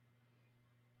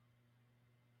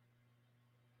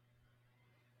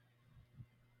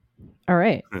 All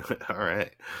right. All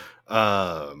right.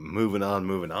 Moving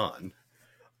on.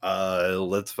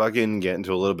 Let's fucking get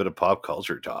into a little bit of pop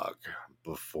culture talk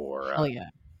before Hell yeah.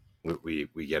 we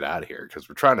get out of here, because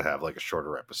we're trying to have like a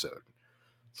shorter episode.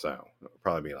 So it'll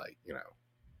probably be like,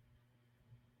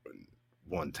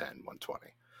 110,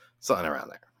 120, something around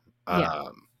there. Yeah.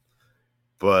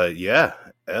 But yeah,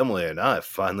 Emily and I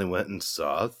finally went and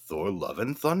saw Thor: Love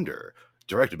and Thunder,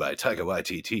 directed by Taika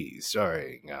Waititi,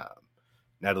 starring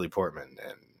Natalie Portman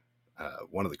and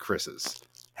one of the Chris's,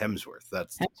 Hemsworth.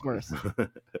 That's the Hemsworth. one.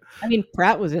 I mean,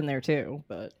 Pratt was in there too,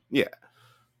 but Yeah,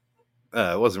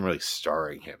 it wasn't really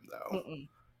starring him though.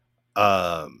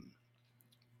 mm-mm.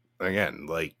 Again,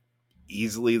 like,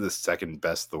 easily the second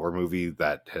best Thor movie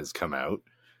that has come out,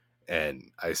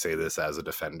 and I say this as a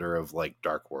defender of like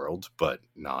Dark World, but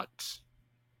not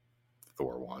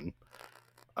Thor 1.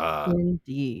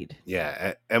 Indeed.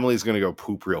 Yeah, Emily's gonna go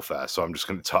poop real fast, so I'm just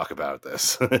gonna talk about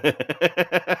this.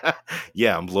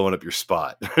 Yeah, I'm blowing up your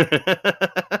spot.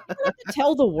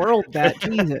 Tell the world that,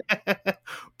 Jesus.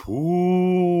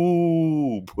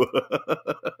 Poop.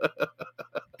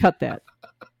 Cut that.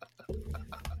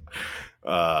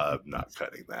 I'm not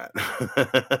cutting that.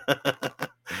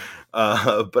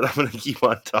 But I'm gonna keep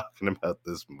on talking about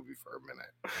this movie for a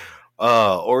minute.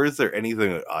 Or is there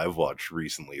anything that I've watched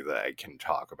recently that I can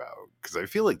talk about? Because I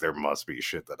feel like there must be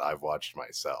shit that I've watched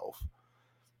myself.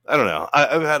 I don't know.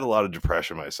 I've had a lot of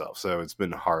depression myself, so it's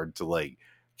been hard to like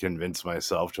convince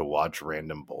myself to watch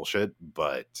random bullshit.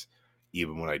 But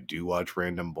even when I do watch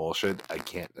random bullshit, I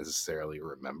can't necessarily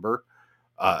remember.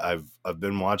 I've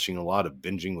been watching a lot of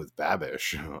Binging with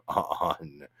Babish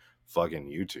on fucking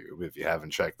YouTube. If you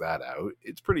haven't checked that out,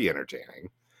 it's pretty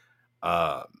entertaining.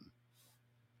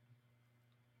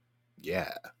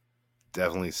 Yeah,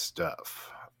 definitely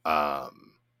stuff. I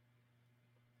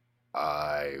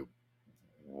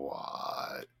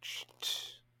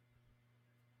watched.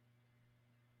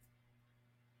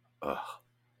 Ugh.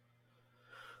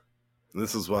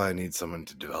 This is why I need someone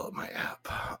to develop my app.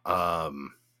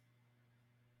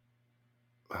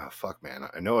 Fuck, man.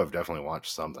 I know I've definitely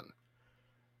watched something.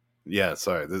 Yeah,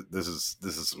 sorry. This is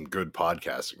some good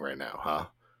podcasting right now,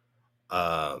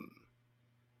 huh?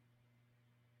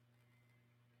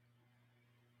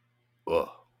 Ugh,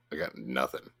 I got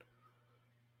nothing.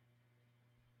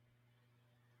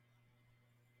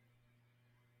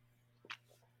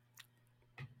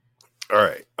 All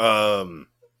right.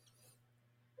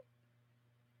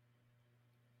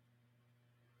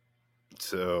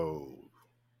 So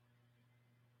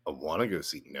I want to go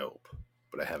see Nope,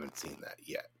 but I haven't seen that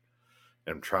yet.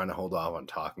 And I'm trying to hold off on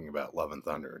talking about Love and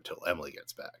Thunder until Emily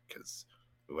gets back, because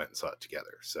we went and saw it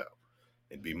together. So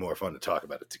it'd be more fun to talk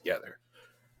about it together.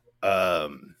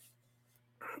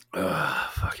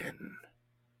 Fucking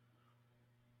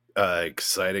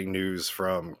exciting news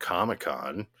from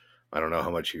Comic-Con. I don't know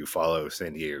how much you follow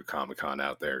San Diego Comic-Con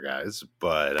out there, guys,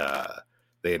 but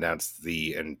they announced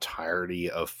the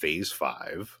entirety of Phase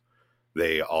 5.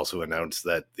 They also announced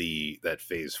that that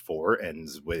Phase 4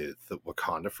 ends with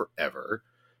Wakanda Forever,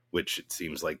 which it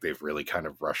seems like they've really kind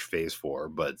of rushed Phase 4,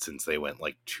 but since they went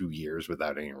like 2 years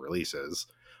without any releases,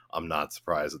 I'm not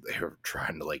surprised that they were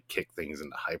trying to like kick things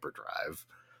into hyperdrive.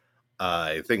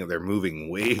 I think they're moving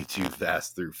way too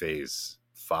fast through Phase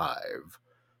 5,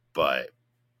 but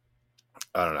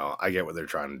I don't know. I get what they're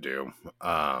trying to do.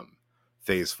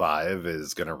 Phase 5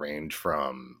 is going to range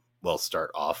from, well,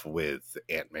 start off with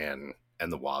Ant-Man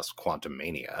and the Wasp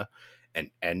Quantumania and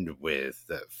end with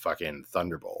the fucking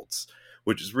Thunderbolts,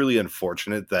 which is really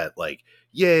unfortunate that, like,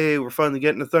 yay, we're finally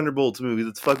getting a Thunderbolts movie.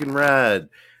 That's fucking rad.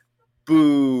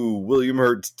 Boo, William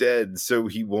Hurt's dead, so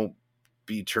he won't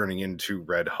be turning into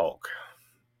Red Hulk.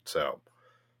 So,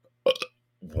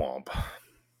 womp.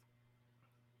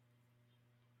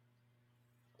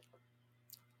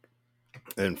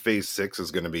 And Phase 6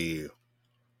 is going to be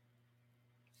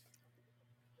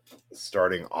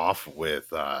starting off with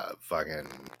fucking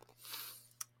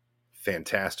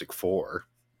Fantastic Four.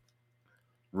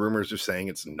 Rumors are saying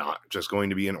it's not just going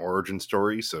to be an origin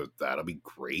story, so that'll be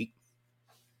great.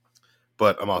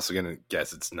 But I'm also going to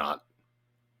guess it's not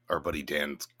our buddy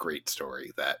Dan's great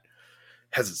story that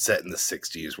has it set in the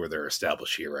 60s where they're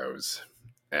established heroes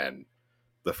and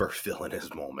the first villain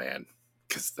is Mole Man,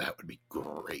 because that would be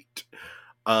great.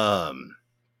 And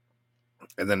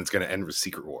then it's going to end with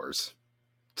Secret Wars.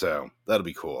 So that'll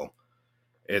be cool.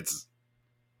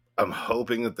 I'm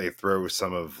hoping that they throw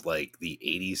some of like the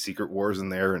 80s Secret Wars in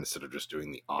there instead of just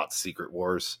doing the aughts Secret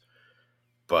Wars.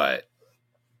 But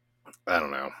I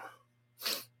don't know.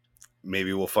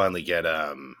 maybe we'll finally get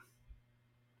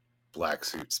Black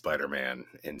Suit Spider-Man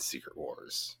in Secret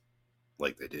Wars,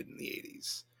 like they did in the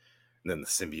 80s. And then the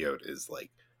symbiote is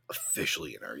like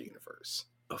officially in our universe.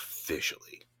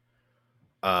 Officially.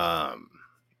 Other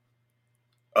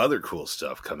cool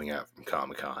stuff coming out from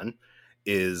Comic-Con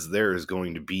is there is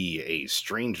going to be a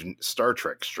Star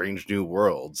Trek Strange New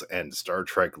Worlds and Star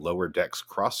Trek Lower Decks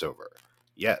crossover.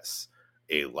 Yes,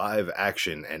 a live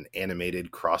action and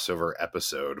animated crossover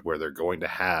episode where they're going to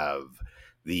have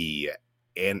the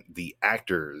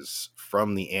actors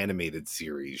from the animated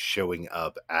series showing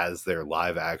up as their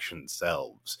live action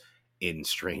selves in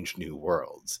Strange New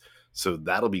Worlds. So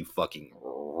that'll be fucking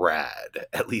rad.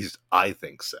 At least I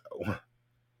think so.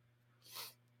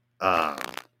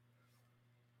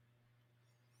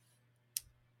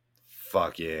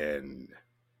 Fucking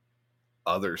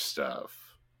other stuff.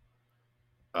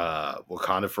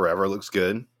 Wakanda Forever looks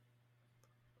good.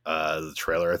 The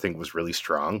trailer I think was really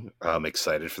strong. I'm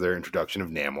excited for their introduction of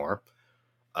Namor.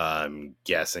 I'm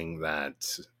guessing that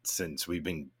since we've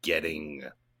been getting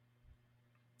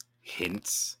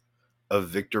hints of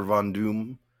Victor Von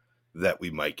Doom, that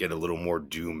we might get a little more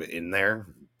Doom in there,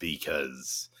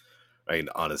 because I mean,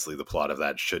 honestly, the plot of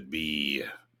that should be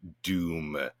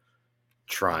Doom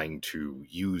trying to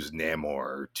use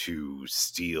Namor to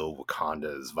steal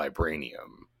Wakanda's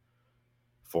vibranium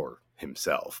for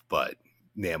himself, but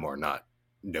Namor not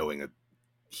knowing that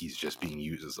he's just being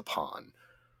used as a pawn.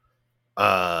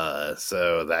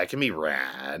 So that can be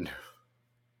rad.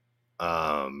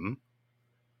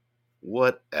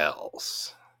 What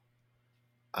else?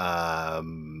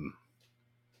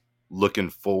 Looking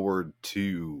forward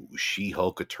to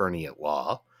She-Hulk Attorney at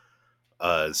Law.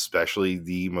 Especially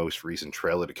the most recent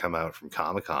trailer to come out from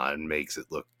Comic-Con makes it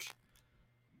look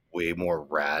way more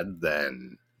rad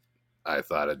than I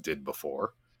thought it did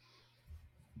before.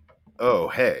 Oh,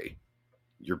 hey,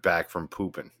 you're back from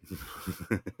pooping.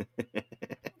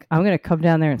 I'm going to come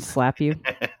down there and slap you.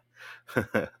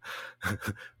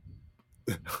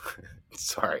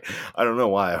 Sorry, I don't know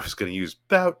why I was going to use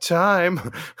 "about time."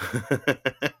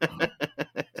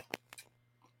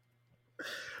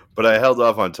 But I held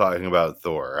off on talking about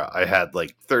Thor. I had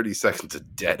like 30 seconds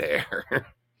of dead air.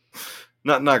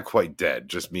 Not quite dead,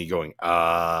 just me going,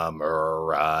 nah.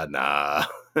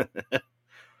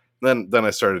 Then I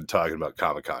started talking about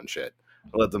Comic-Con shit.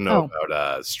 I let them know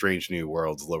about Strange New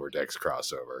Worlds Lower Decks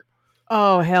crossover.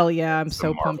 Oh, hell yeah. I'm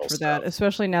so pumped for that.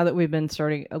 Especially now that we've been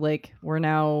starting, like, we're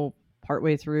now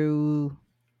partway through,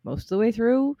 most of the way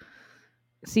through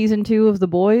season 2 of The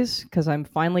Boys, because I'm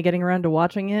finally getting around to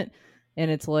watching it. And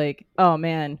it's like, oh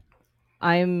man,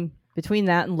 I'm between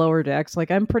that and Lower Decks. Like,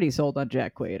 I'm pretty sold on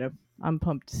Jack Quaid. I'm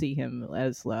pumped to see him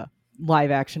as live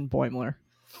action Boimler.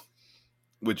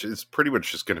 Which is pretty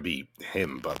much just going to be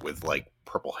him, but with like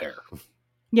purple hair.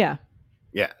 Yeah.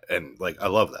 Yeah, and like I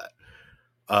love that.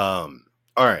 All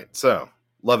right, so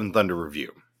Love and Thunder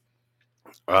review.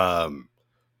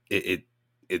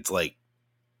 It's like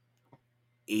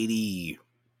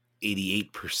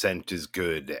 88% as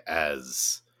good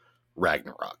as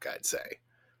Ragnarok, I'd say.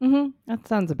 That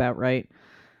sounds about right.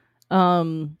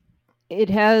 It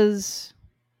has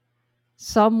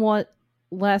somewhat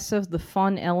less of the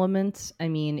fun elements. I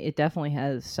mean, it definitely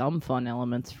has some fun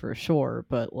elements for sure,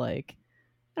 but like,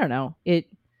 I don't know.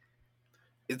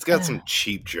 It's got some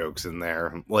cheap jokes in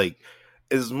there. Like,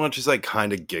 as much as I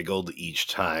kind of giggled each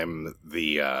time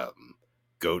the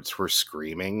goats were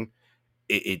screaming,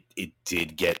 it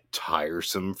did get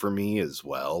tiresome for me as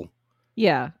well.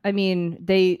 Yeah, I mean,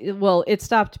 it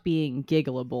stopped being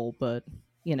giggleable, but,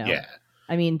 you know. Yeah.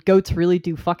 I mean, goats really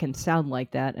do fucking sound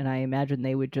like that, and I imagine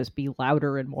they would just be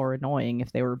louder and more annoying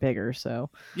if they were bigger, so.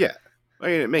 Yeah. I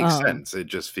mean, it makes sense. It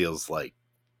just feels like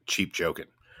cheap joking.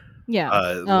 Yeah.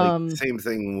 Like, same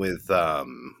thing with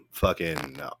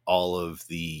fucking all of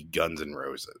the Guns N'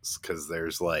 Roses, because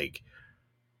there's like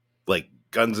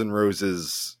Guns N'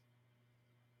 Roses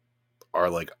are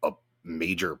like a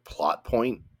major plot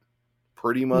point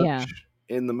pretty much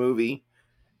in the movie,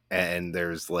 and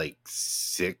there's like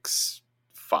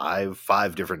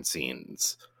five different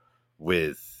scenes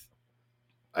with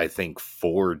I think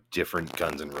 4 different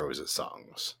Guns N' Roses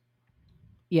songs.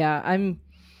 Yeah, I'm,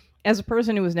 as a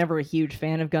person who was never a huge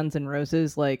fan of Guns N'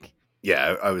 Roses, like,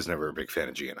 yeah, I was never a big fan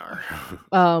of GNR.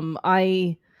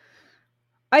 I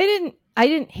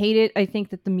didn't hate it. I think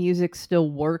that the music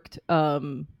still worked.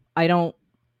 I don't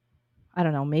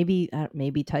know. Maybe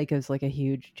Taika's like a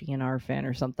huge GNR fan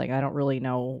or something. I don't really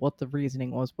know what the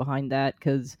reasoning was behind that,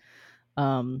 because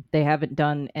they haven't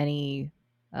done any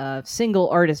single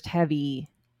artist heavy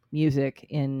music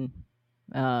in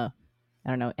I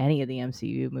don't know, any of the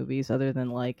MCU movies other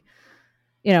than like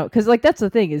because like that's the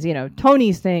thing is,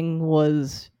 Tony's thing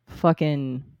was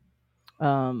fucking,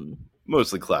 um,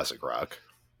 Mostly classic rock.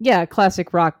 yeah,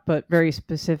 classic rock, but very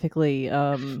specifically,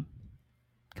 come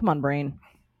on, brain,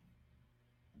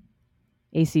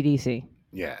 AC/DC.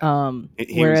 Yeah.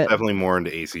 He was Where definitely more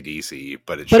into AC/DC,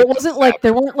 but it But it shaped the wasn't like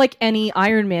there fabric. weren't like any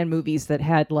Iron Man movies that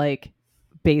had like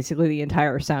basically the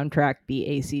entire soundtrack be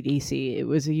AC/DC. It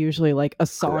was usually like a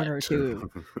song or Correct.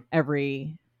 two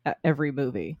every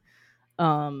movie.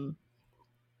 Um,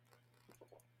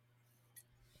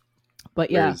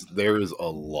 but yeah, There's a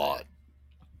lot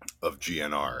of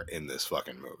GNR in this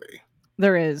fucking movie.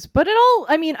 there is. But it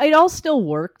all still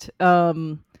worked.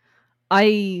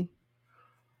 I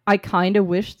I kind of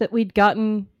wish that we'd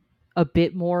gotten a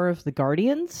bit more of the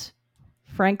Guardians,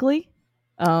 frankly.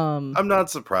 I'm not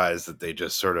surprised that they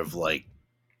just sort of like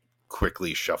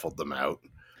quickly shuffled them out.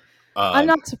 I'm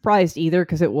not surprised either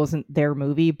because it wasn't their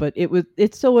movie, but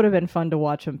it still would have been fun to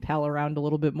watch them pal around a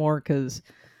little bit more because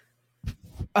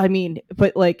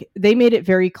but like they made it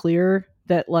very clear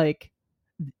that like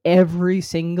every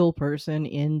single person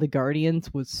in the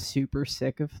Guardians was super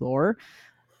sick of Thor.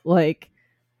 Like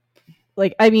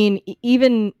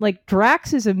even like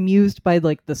Drax is amused by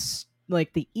like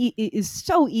is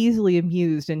so easily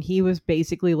amused, and he was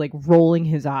basically like rolling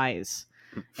his eyes.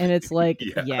 And it's like,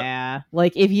 yeah,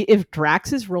 like if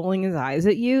Drax is rolling his eyes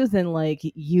at you, then like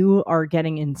you are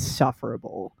getting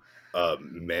insufferable.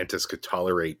 Mantis could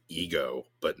tolerate ego,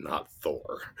 but not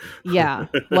Thor. Yeah,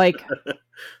 like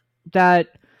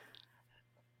that.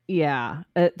 Yeah,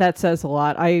 that says a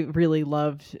lot. I really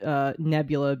loved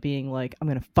Nebula being like, "I'm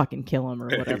gonna fucking kill him" or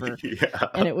whatever, Yeah.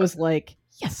 and it was like,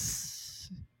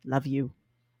 yes, love you.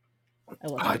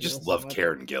 I just love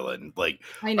Karen Gillan. Like,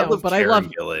 I know, love but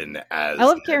Karen Gillan as I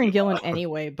love Karen Nebula. Gillan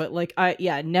anyway. But like,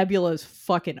 Nebula is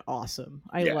fucking awesome.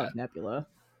 I Yeah. love Nebula.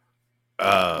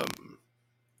 I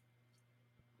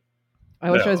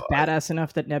wish I was badass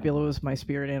enough that Nebula was my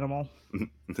spirit animal.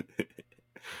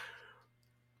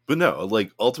 But no,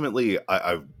 like ultimately,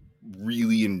 I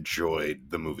really enjoyed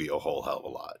the movie a whole hell of a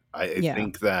lot. I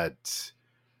think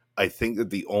that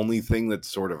the only thing that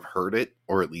sort of hurt it,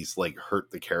 or at least like hurt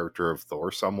the character of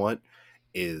Thor somewhat,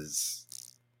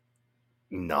 is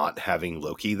not having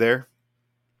Loki there.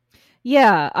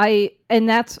 Yeah, I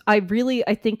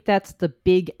think that's the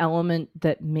big element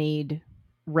that made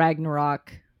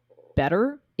Ragnarok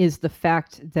better is the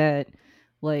fact that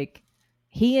like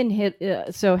so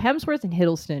Hemsworth and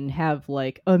Hiddleston have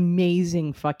like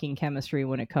amazing fucking chemistry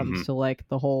when it comes to like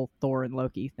the whole Thor and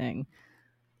Loki thing.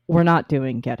 We're not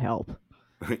doing Get Help.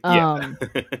 Yeah.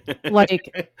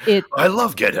 Like it I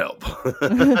love Get Help.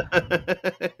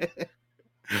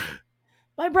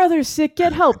 My brother's sick,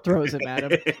 get help, throws him at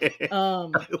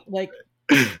him. Like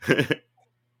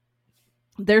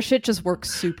their shit just works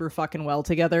super fucking well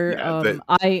together. Yeah,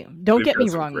 I don't get me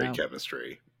wrong, great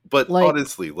chemistry. But like,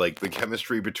 honestly, like the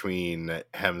chemistry between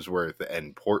Hemsworth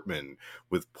and Portman,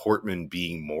 with Portman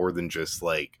being more than just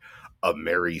like a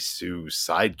Mary Sue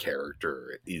side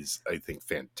character, is, I think,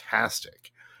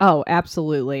 fantastic. Oh,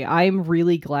 absolutely. I'm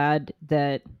really glad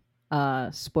that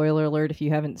spoiler alert if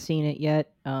you haven't seen it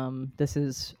yet, this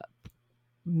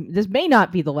may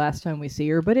not be the last time we see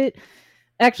her, but it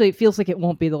feels like it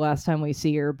won't be the last time we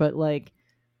see her, but like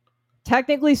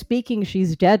technically speaking,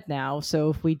 she's dead now.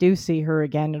 So if we do see her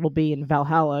again, it'll be in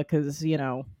Valhalla because,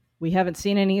 we haven't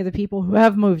seen any of the people who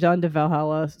have moved on to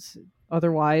Valhalla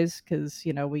otherwise because,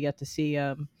 we get to see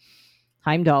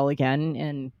Heimdall again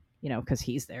and, because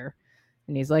he's there.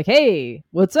 And he's like, hey,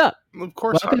 what's up? Of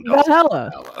course, welcome to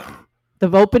Valhalla. The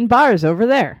open bars over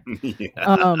there.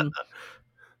 Yeah.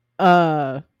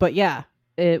 But yeah,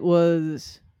 it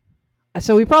was.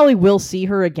 So we probably will see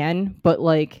her again, but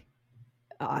like,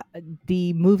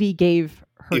 the movie gave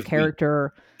her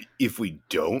character. If we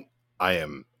don't, I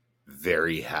am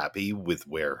very happy with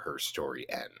where her story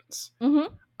ends.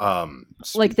 Mm-hmm.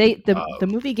 Like the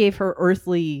movie gave her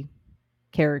earthly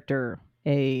character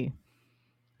a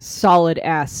solid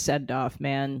ass send off,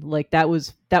 man. Like that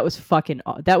was fucking.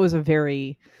 That was a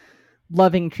very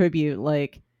loving tribute.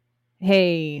 Like,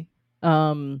 hey,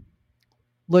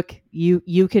 look,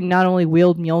 you can not only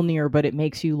wield Mjolnir, but it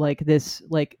makes you like this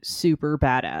like super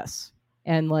badass.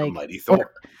 And like mighty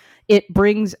Thor. It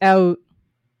brings out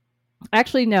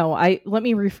actually no, let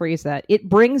me rephrase that. It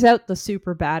brings out the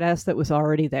super badass that was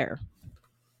already there.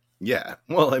 Yeah.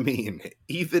 Well, I mean,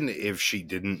 even if she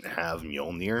didn't have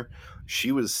Mjolnir,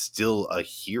 she was still a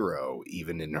hero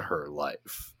even in her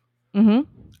life.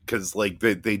 Because like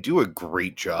they do a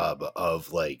great job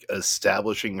of like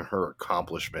establishing her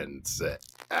accomplishments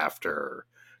after,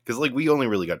 because like we only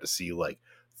really got to see like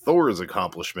Thor's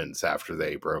accomplishments after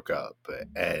they broke up,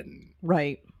 and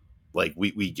Right. like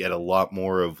we get a lot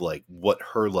more of like what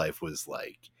her life was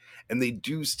like. And they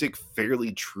do stick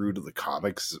fairly true to the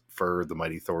comics for the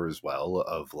Mighty Thor as well,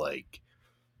 of like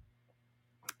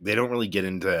they don't really get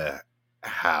into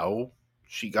how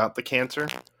she got the cancer,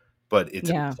 but it's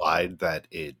Yeah. implied that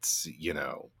it's,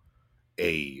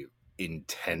 a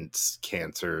intense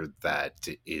cancer that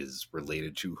is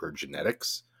related to her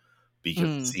genetics, because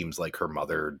it seems like her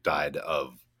mother died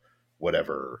of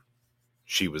whatever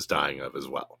she was dying of as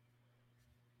well.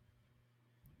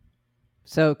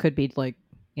 So it could be like,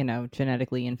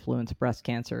 genetically influenced breast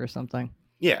cancer or something.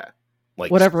 Yeah.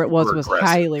 Like whatever it was aggressive.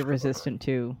 highly resistant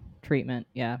to treatment.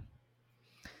 Yeah.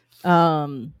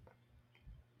 But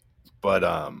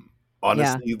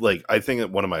honestly, like I think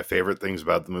that one of my favorite things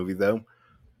about the movie though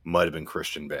might have been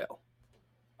Christian Bale.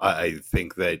 I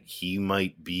think that he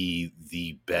might be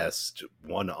the best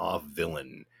one-off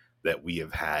villain that we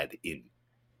have had in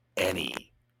any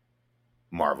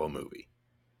Marvel movie.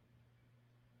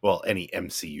 Well, any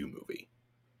MCU movie.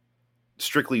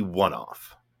 Strictly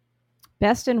one-off.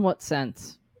 Best in what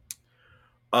sense?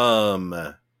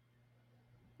 Relatable,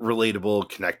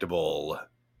 connectable,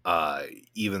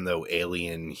 even though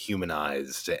alien,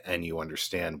 humanized, and you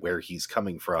understand where he's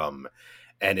coming from.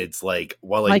 And it's like,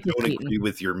 while I don't agree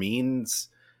with your means,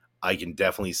 I can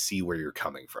definitely see where you're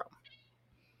coming from.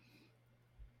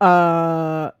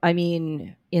 I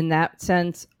mean, in that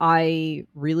sense, I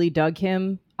really dug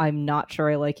him. I'm not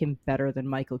sure I like him better than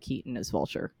Michael Keaton as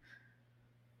Vulture.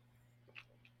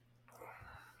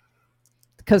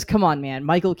 Because come on, man,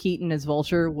 Michael Keaton as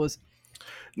Vulture was...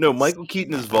 No, Michael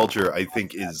Keaton as Vulture, I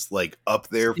think, is like up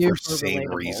there for same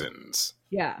relatable reasons.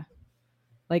 Yeah.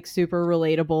 Like super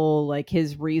relatable, like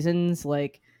his reasons,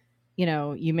 like,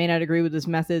 you may not agree with his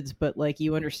methods, but like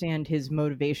you understand his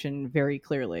motivation very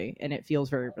clearly and it feels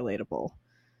very relatable.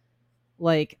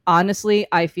 Like, honestly,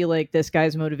 I feel like this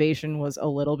guy's motivation was a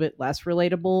little bit less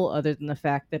relatable, other than the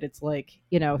fact that it's like,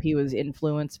 he was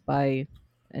influenced by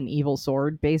an evil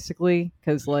sword, basically.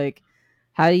 Because, like,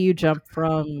 how do you jump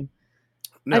from...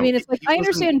 No, I mean, it's like, I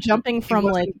understand jumping from,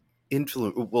 like...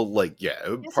 Well, like, yeah,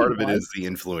 part of it is the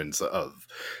influence of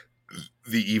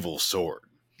the evil sword.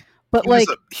 But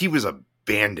he was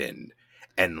abandoned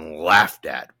and laughed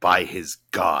at by his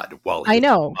god while I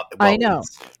know. I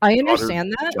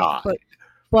understand that,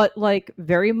 but like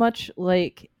very much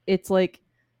like it's like,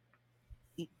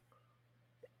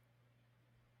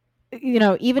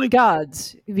 even like,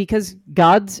 gods, because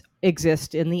gods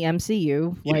exist in the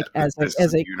MCU, like as a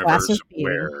class of being.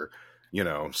 Where,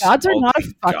 gods are not a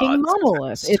fucking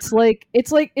monolith. It's like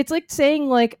saying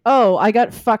like, oh, I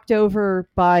got fucked over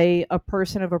by a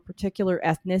person of a particular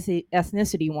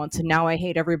ethnicity once, and now I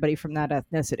hate everybody from that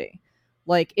ethnicity.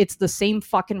 Like, it's the same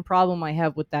fucking problem I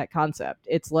have with that concept.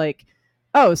 It's like,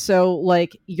 oh, so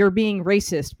like you're being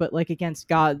racist, but like against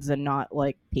gods and not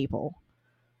like people.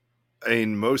 I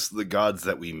mean, most of the gods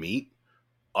that we meet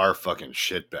are fucking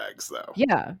shitbags, though.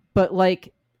 Yeah, but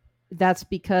like that's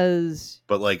because...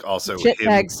 But like also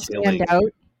shitbags stand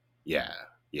out. Yeah.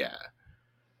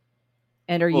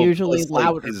 And are usually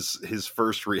louder. Like his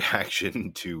first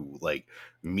reaction to like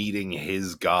meeting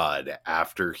his god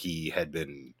after he had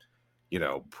been,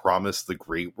 promised the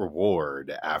great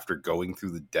reward, after going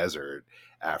through the desert,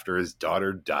 after his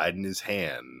daughter died in his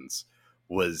hands,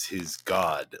 was his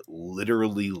god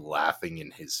literally laughing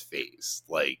in his face.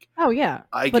 Like, oh yeah,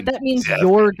 but that means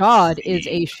your god is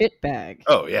a shitbag.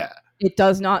 Oh yeah. It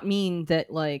does not mean that,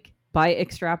 like, by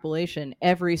extrapolation,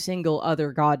 every single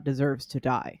other god deserves to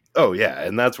die. Oh yeah,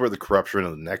 and that's where the corruption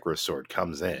of the Necrosword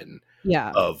comes in.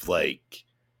 Yeah. Of like,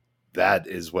 that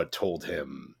is what told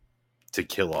him to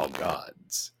kill all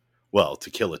gods. Well, to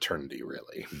kill eternity,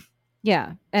 really.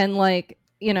 Yeah, and like,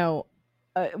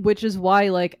 which is why,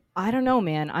 like, I don't know,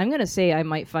 man. I'm gonna say I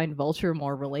might find Vulture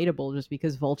more relatable, just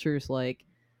because Vulture's like,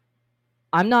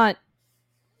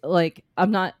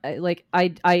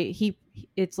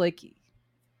 it's like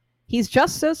he's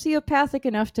just sociopathic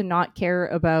enough to not care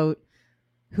about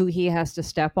who he has to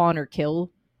step on or kill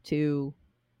to,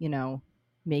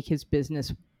 make his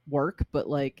business work, but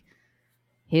like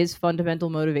his fundamental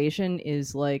motivation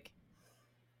is like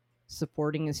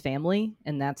supporting his family,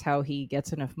 and that's how he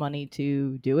gets enough money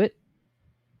to do it.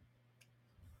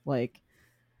 Like,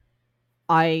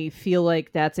 I feel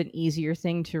like that's an easier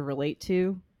thing to relate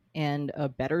to and a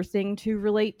better thing to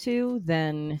relate to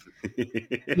than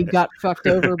you got fucked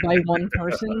over by one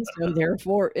person, so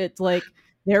therefore it's like,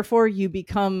 therefore you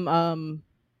become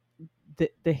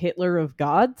the Hitler of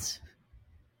gods.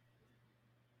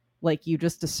 Like, you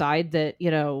just decide that,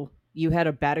 you had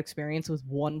a bad experience with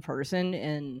one person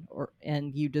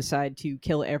and you decide to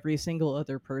kill every single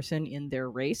other person in their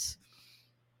race,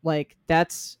 like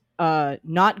that's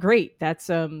not great. That's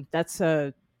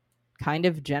a kind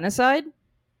of genocide,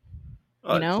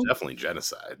 Oh, you it's know? definitely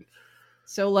genocide.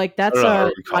 So like I don't that's know. Are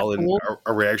we not calling? cool.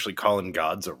 Are we actually calling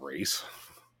gods a race?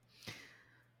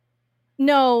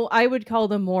 No, I would call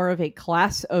them more of a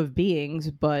class of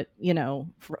beings, but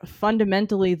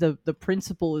fundamentally the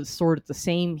principle is sort of the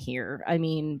same here. I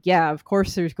mean, yeah, of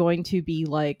course there's going to be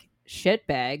like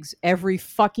shitbags. Every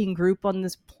fucking group on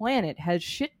this planet has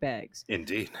shitbags.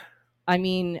 Indeed. I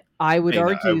mean, I I would mean,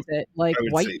 argue that like I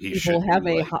would white say he people should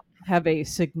be like. have a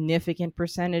significant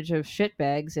percentage of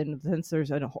shitbags, and since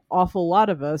there's an awful lot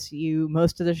of us,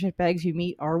 most of the shitbags you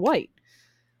meet are white.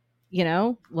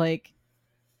 Like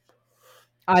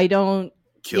I don't.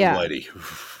 Kill Yeah, Whitey.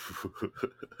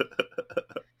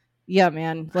 yeah,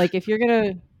 man. Like if you're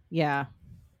gonna, yeah,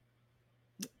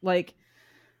 like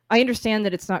I understand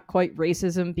that it's not quite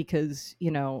racism because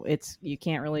it's you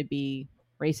can't really be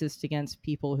racist against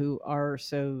people who are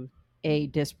so a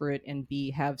disparate and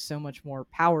b have so much more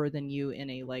power than you in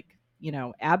a like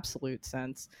absolute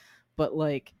sense, but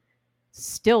like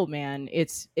still, man,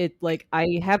 like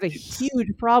I have a It's.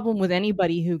 huge problem with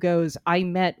anybody who goes, I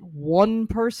met one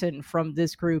person from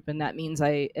this group and that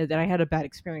I had a bad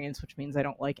experience, which means I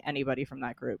don't like anybody from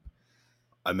that group.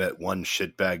 I met one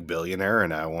shitbag billionaire,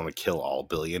 and I want to kill all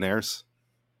billionaires.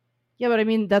 Yeah, but I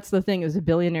mean that's the thing, is the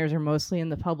billionaires are mostly in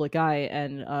the public eye,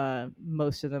 and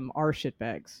most of them are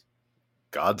shitbags.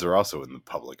 Gods are also in the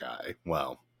public eye.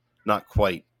 Well, not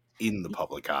quite in the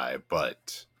public eye,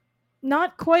 but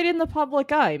Not quite in the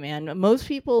public eye, man. Most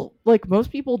people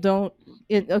don't.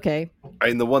 Okay. I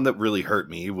mean, the one that really hurt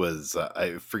me was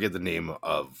I forget the name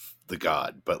of the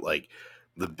god, but like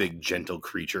the big gentle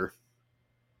creature.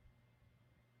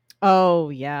 Oh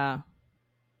yeah,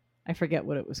 I forget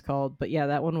what it was called, but yeah,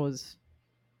 that one was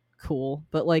cool.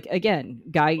 But like again,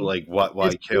 guy, Like, what? this Why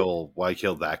kill? Why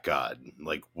kill that god?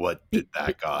 Like, what did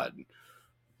that god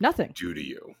nothing. do to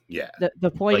you? Yeah,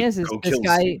 The point like is go this kill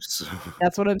guy. Zeus.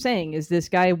 That's what I'm saying. Is this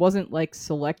guy wasn't like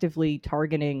selectively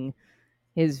targeting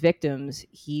his victims.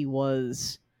 He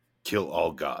was Kill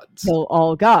all gods. kill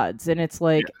all gods, and it's Yeah.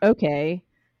 like okay,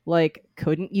 like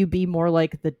couldn't you be more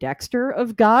like the Dexter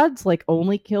of gods, like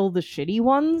only kill the shitty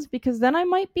ones? Because then I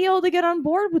might be able to get on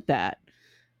board with that.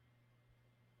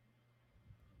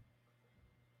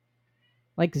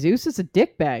 Like Zeus is a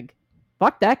dickbag.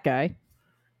 Fuck that guy.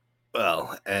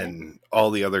 Well, and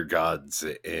all the other gods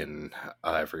in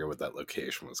I forget what that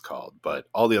location was called, but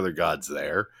all the other gods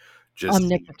there just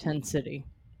Omnipotent city.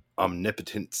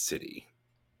 omnipotent city.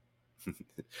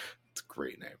 It's a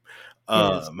great name.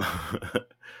 It is. Um,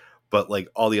 but like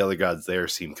all the other gods there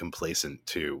seem complacent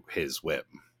to his whim.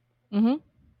 Mm-hmm.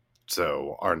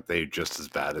 So aren't they just as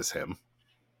bad as him?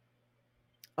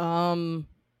 Um.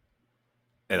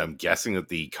 And I'm guessing that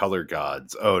the color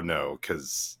gods. Oh no,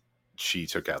 because she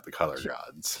took out the color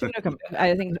gods. She took him.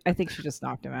 I think she just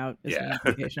knocked him out. Is the Yeah.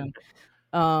 implication.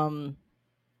 Um.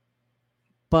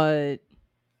 But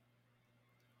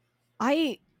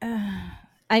I.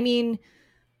 I mean,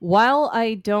 while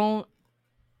I don't.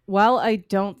 While I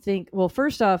don't think. Well,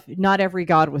 first off, not every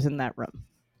god was in that room.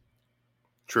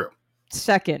 True.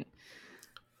 Second,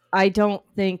 I don't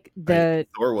think that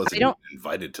Thor wasn't I don't even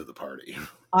invited to the party.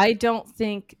 I don't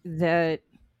think that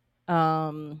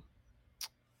um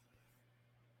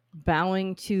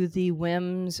bowing to the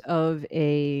whims of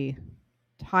a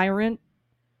tyrant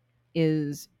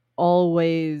is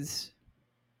always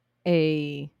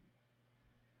a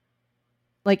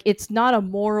like it's not a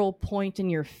moral point in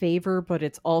your favor, but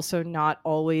it's also not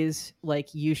always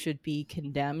like you should be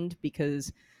condemned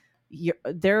because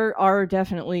there are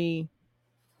definitely.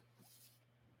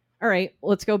 All right,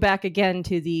 let's go back again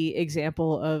to the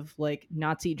example of like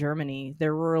Nazi Germany.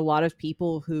 There were a lot of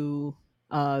people who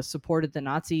supported the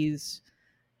Nazis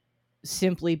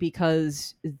simply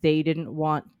because they didn't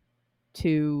want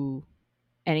to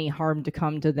any harm to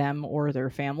come to them or their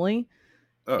family.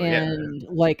 Oh yeah, And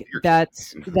like You're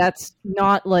that's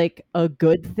not like a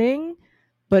good thing,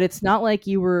 but it's not like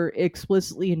you were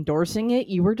explicitly endorsing it.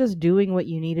 You were just doing what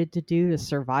you needed to do to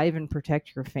survive and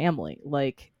protect your family.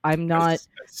 Like I'm not.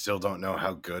 I still don't know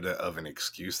how good of an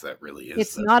excuse that really is.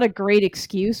 It's Though. not a great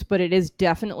excuse, but it is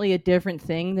definitely a different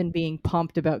thing than being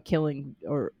pumped about killing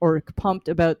or pumped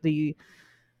about the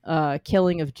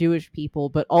killing of Jewish people.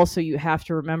 But also, you have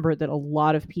to remember that a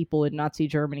lot of people in Nazi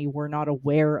Germany were not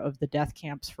aware of the death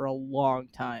camps for a long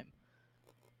time.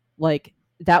 Like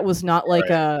that was not like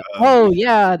right. a, oh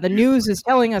yeah, the news is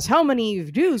telling us how many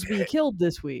Jews we killed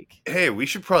this week. Hey, we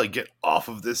should probably get off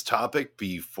of this topic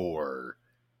before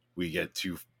we get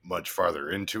too much farther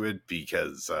into it,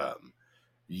 because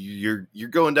you're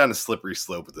going down a slippery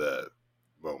slope at the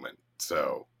moment.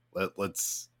 So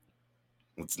let's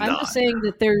I'm not. just saying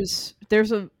that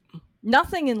there's a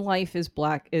nothing in life is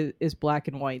black and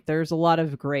white. There's a lot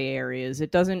of gray areas.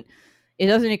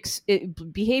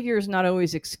 Behavior is not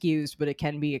always excused, but it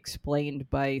can be explained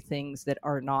by things that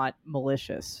are not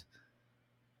malicious.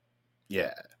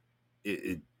 Yeah,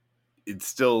 it's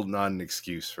still not an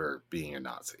excuse for being a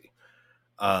Nazi.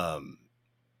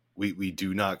 We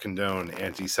do not condone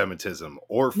anti-Semitism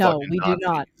or No, fucking we do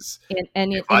not. Nazis.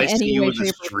 And If in I see any you way, in the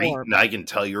shape, or street form. and I can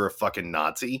tell you're a fucking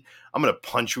Nazi, I'm gonna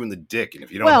punch you in the dick. And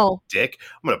if you don't have a dick,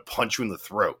 I'm gonna punch you in the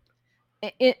throat.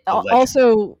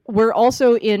 Also, we're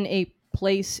also in a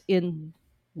place in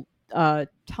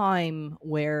time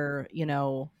where, you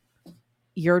know,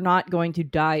 you're not going to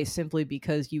die simply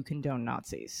because you condone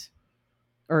Nazis,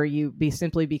 or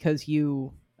simply because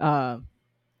you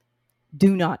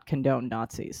do not condone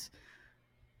Nazis.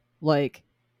 Like,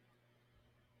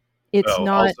 it's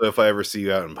not. Also, if I ever see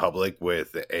you out in public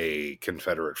with a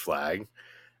Confederate flag,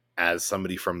 as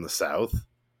somebody from the South,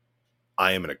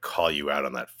 I am gonna call you out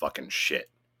on that fucking shit.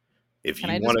 If you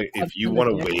want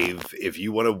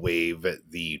to wave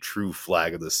the true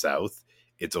flag of the South,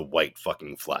 it's a white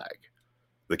fucking flag.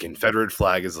 The Confederate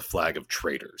flag is a flag of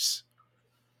traitors.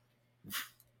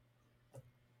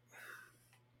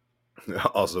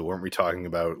 Also, weren't we talking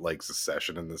about like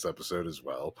secession in this episode as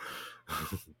well?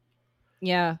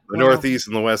 Yeah, the Northeast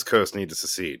and the West Coast need to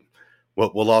secede.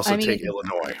 We'll also take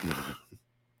Illinois.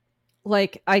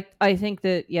 Like, I think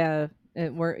that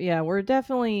we're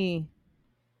definitely,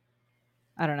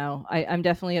 I don't know. I'm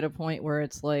definitely at a point where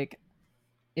it's like,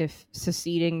 if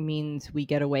seceding means we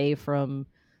get away from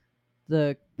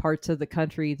the parts of the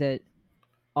country that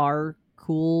are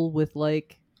cool with,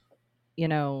 like, you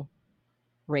know,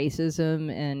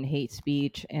 racism and hate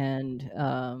speech and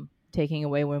taking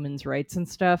away women's rights and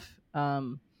stuff.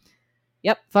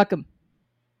 Yep, fuck them.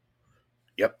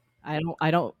 Yep.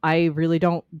 I really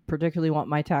don't particularly want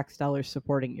my tax dollars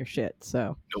supporting your shit.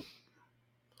 So. Nope.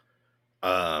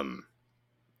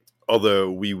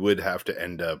 Although we would have to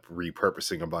end up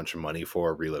repurposing a bunch of money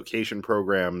for relocation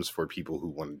programs for people who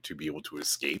wanted to be able to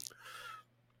escape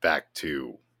back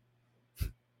to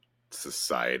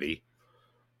society.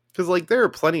 Because, like, there are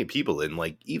plenty of people in,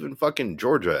 like, even fucking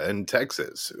Georgia and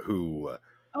Texas who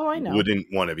I know. wouldn't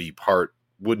want to be part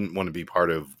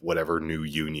of whatever new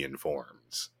union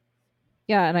forms.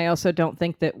 Yeah, and I also don't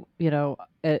think that, you know,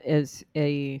 as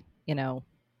a, you know,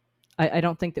 I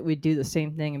don't think that we'd do the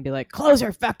same thing and be like, close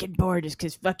our fucking borders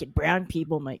because fucking brown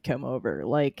people might come over.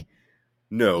 Like,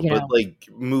 no, but like,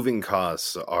 moving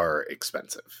costs are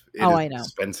expensive. I know.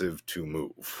 Expensive to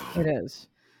move. It is.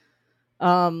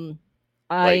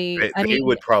 They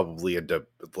would probably end up,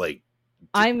 like,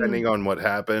 depending on what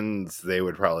happens, they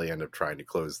would probably end up trying to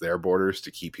close their borders to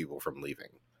keep people from leaving.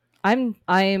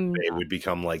 It would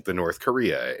become like the North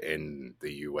Korea in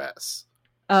the U.S.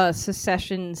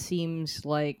 Secession seems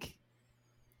like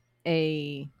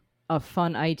a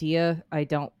fun idea. I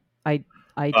don't see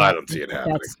it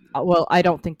happening. Well, I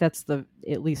don't think that's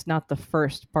at least not the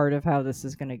first part of how this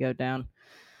is going to go down.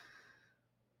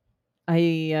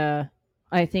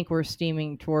 I think we're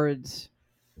steaming towards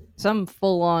some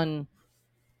full-on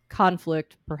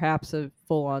conflict, perhaps a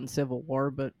full-on civil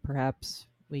war, but perhaps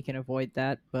we can avoid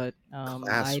that. But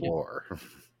class war.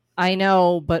 I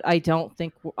know, but I don't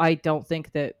think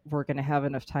that we're going to have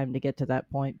enough time to get to that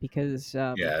point, because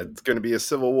it's going to be a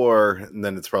civil war, and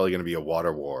then it's probably going to be a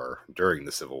water war during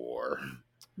the Civil War.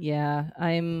 Yeah,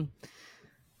 I'm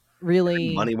really,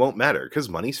 and money won't matter because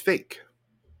money's fake.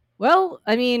 Well,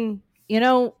 I mean, you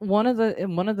know, one of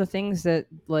the things that,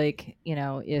 like, you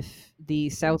know, if the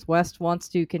Southwest wants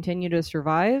to continue to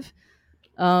survive,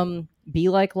 be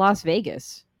like Las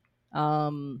Vegas.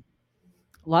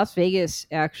 Las Vegas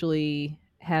actually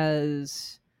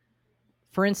has,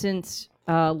 for instance,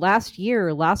 last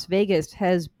year, Las Vegas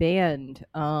has banned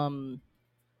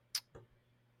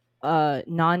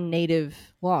non-native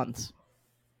lawns.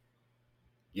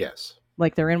 Yes.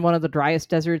 Like, they're in one of the driest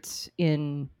deserts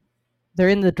they're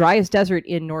in the driest desert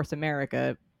in North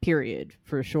America, period,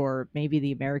 for sure. Maybe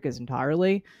the Americas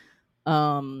entirely.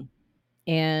 And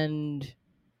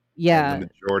yeah, and the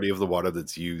majority of the water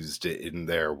that's used in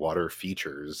their water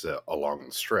features along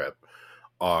the strip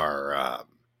are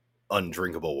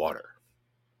undrinkable water.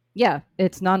 Yeah,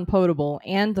 it's non-potable,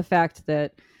 and the fact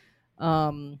that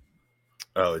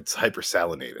it's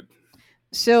hypersalinated.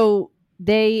 So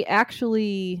they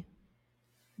actually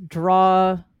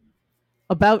draw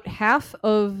about half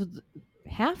or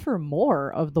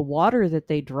more of the water that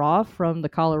they draw from the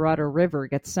Colorado River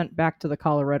gets sent back to the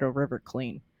Colorado River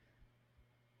clean.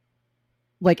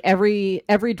 Like every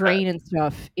drain and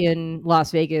stuff in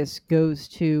Las Vegas goes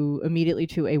to immediately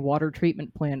to a water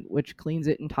treatment plant, which cleans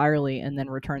it entirely and then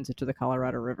returns it to the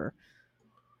Colorado River.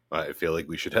 I feel like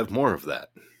we should have more of that.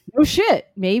 No shit.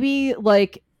 Maybe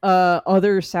like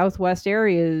other Southwest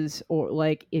areas, or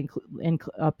like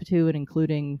up to and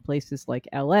including places like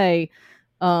LA,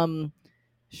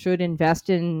 should invest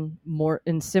in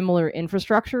similar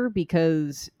infrastructure,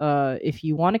 because if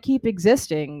you want to keep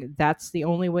existing, that's the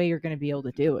only way you're going to be able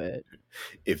to do it.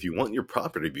 If you want your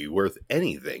property to be worth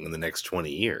anything in the next 20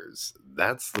 years,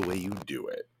 that's the way you do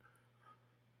it.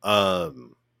 All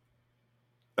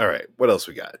right, what else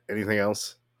we got? Anything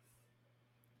else?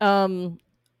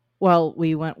 Well,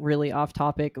 we went really off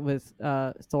topic with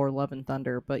Thor Love and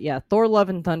Thunder, but yeah, Thor Love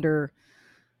and Thunder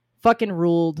fucking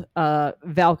ruled.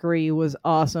 Valkyrie was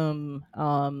awesome.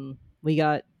 We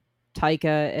got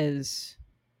Taika as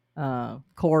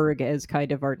Korg as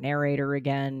kind of our narrator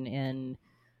again, and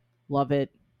love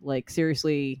it. Like,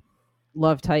 seriously,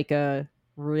 love Taika.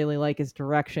 Really like his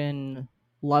direction.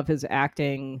 Love his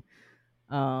acting.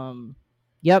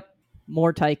 Yep,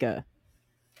 more Taika.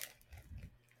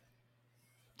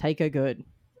 Taika good.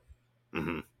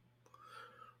 Mm-hmm.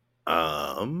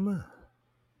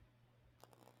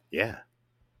 Yeah.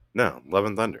 No, Love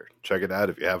and Thunder. Check it out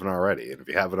if you haven't already. And if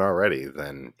you haven't already,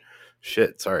 then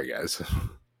shit. Sorry, guys.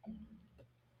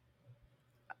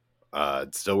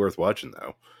 It's still worth watching,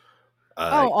 though.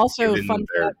 Also, fun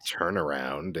their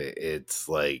turnaround, it's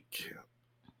like,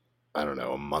 I don't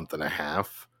know, a month and a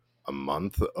half, a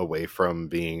month away from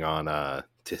being on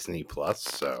Disney Plus.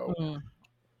 So,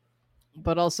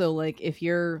 but also, like, if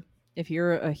you're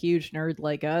a huge nerd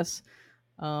like us,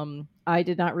 I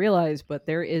did not realize, but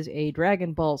there is a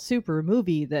Dragon Ball Super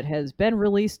movie that has been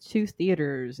released to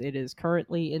theaters. It is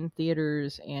currently in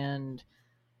theaters, and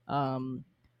I'm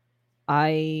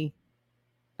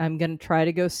gonna try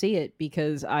to go see it,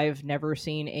 because I've never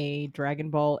seen a Dragon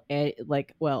Ball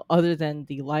other than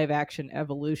the live action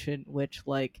Evolution, which,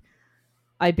 like,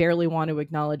 I barely want to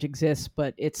acknowledge exists,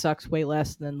 but it sucks way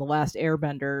less than The Last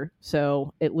Airbender,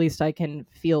 so at least I can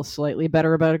feel slightly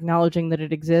better about acknowledging that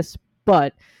it exists.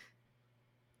 But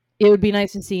it would be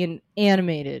nice to see an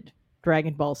animated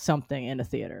Dragon Ball something in a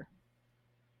theater.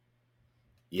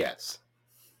 Yes.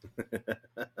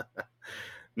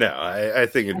 No, I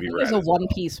think it'd be rad. There's a One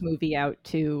Piece movie out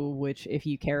too, which, if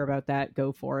you care about that,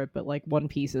 go for it. But like, One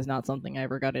Piece is not something I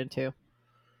ever got into.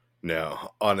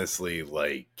 No, honestly,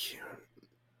 like,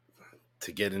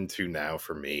 to get into now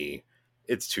for me,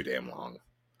 it's too damn long.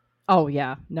 Oh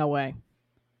yeah, no way.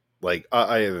 Like,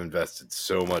 I have invested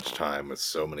so much time with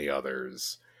so many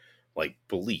others. Like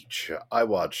Bleach, I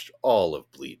watched all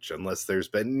of Bleach, unless there's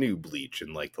been new Bleach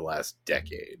in like the last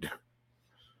decade.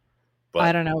 But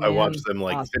I don't know. I watched them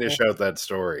like finish out that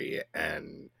story,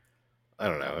 and I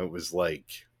don't know. It was like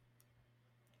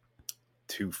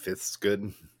 2/5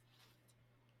 good.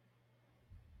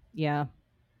 Yeah.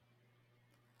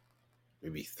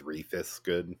 Maybe 3/5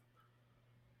 good.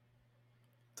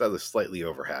 It's either slightly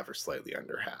over half or slightly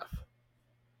under half.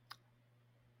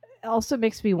 It also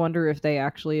makes me wonder if they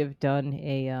actually have done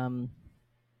a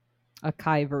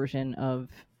Kai version of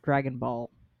Dragon Ball,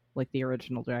 like the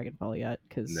original Dragon Ball, yet,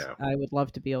 because I would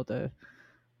love to be able to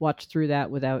watch through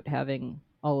that without having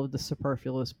all of the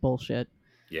superfluous bullshit.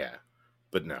 Yeah,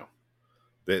 but no.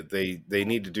 They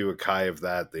need to do a Kai of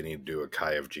that. They need to do a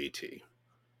Kai of GT.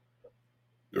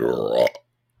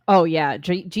 Oh yeah,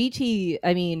 GT.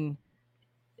 I mean,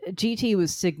 GT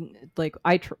was like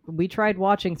we tried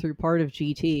watching through part of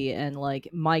GT, and like,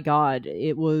 my God,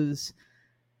 it was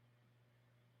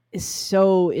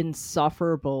so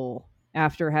insufferable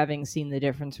after having seen the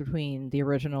difference between the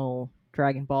original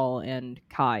Dragon Ball and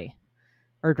Kai,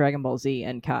 or Dragon Ball Z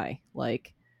and Kai.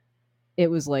 Like, it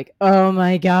was like, oh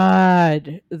my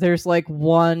God, there's like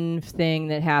one thing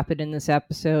that happened in this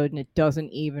episode and it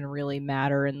doesn't even really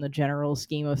matter in the general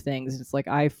scheme of things. It's like,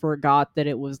 I forgot that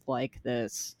it was like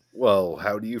this. Well,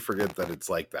 how do you forget that it's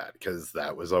like that? Because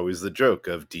that was always the joke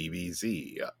of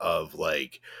DBZ, of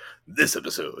like, this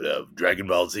episode of Dragon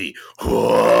Ball Z.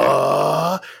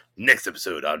 Next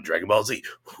episode on Dragon Ball Z.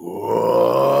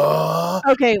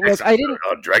 Okay, look, I didn't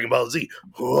on Dragon Ball Z.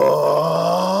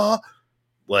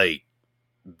 Like,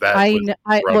 that I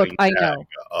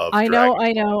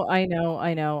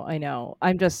know.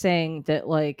 I'm just saying that,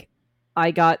 like,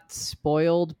 I got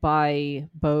spoiled by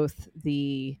both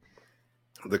the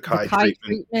The Kai Kai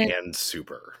treatment treatment, and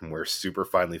Super, where Super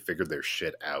finally figured their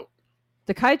shit out.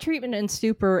 the Kai treatment and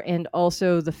Super, and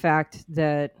also the fact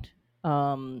that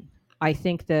I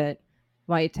think that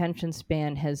my attention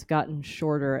span has gotten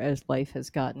shorter as life has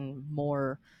gotten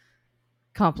more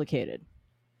complicated.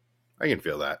 I can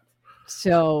feel that.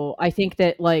 So I think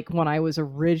that like when I was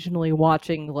originally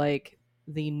watching like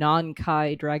the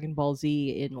non-Kai Dragon Ball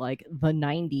Z in like the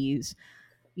 90s,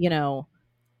 you know,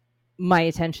 my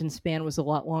attention span was a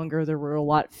lot longer. There were a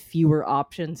lot fewer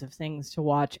options of things to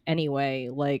watch anyway.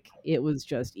 Like it was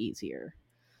just easier.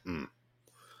 Mm.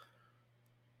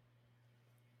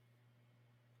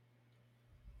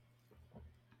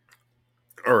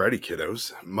 Alrighty,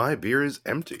 kiddos. My beer is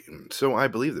empty, so I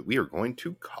believe that we are going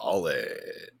to call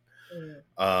it.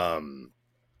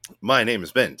 My name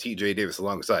has been TJ Davis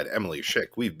alongside Emily Schick.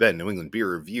 We've been New England Beer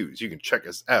Reviews. You can check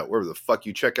us out wherever the fuck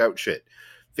you check out shit.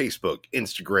 Facebook,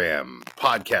 Instagram,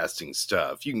 podcasting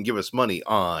stuff. You can give us money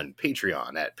on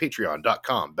Patreon at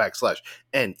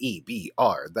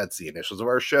patreon.com/NEBR. That's the initials of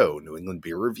our show, New England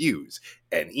Beer Reviews,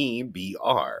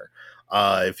 NEBR.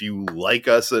 If you like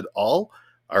us at all,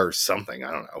 or something,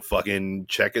 I don't know, fucking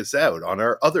check us out on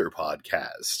our other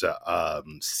podcast,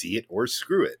 See It or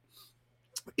Screw It.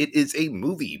 It is a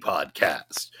movie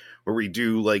podcast where we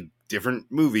do like different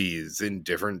movies and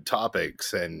different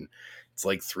topics, and it's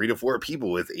like 3 to 4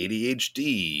 people with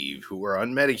ADHD who are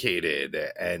unmedicated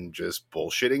and just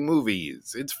bullshitting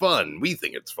movies. It's fun. We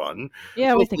think it's fun.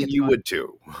 Yeah, we think Hopefully it's you fun. would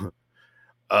too.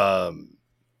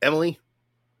 Emily,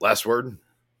 last word.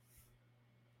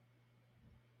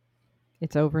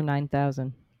 It's over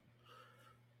 9,000.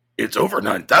 It's over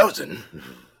 9,000.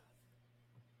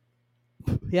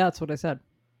 Yeah, that's what I said.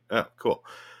 Oh, cool.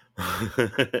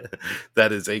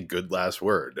 That is a good last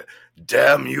word.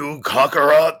 Damn you,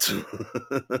 Kakarot!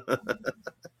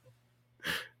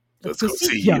 Let's go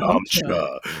see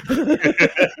Yamcha.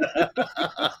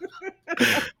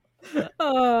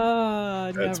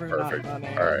 That's That's perfect. Not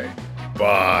funny. All right.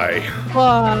 Bye.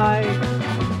 Bye.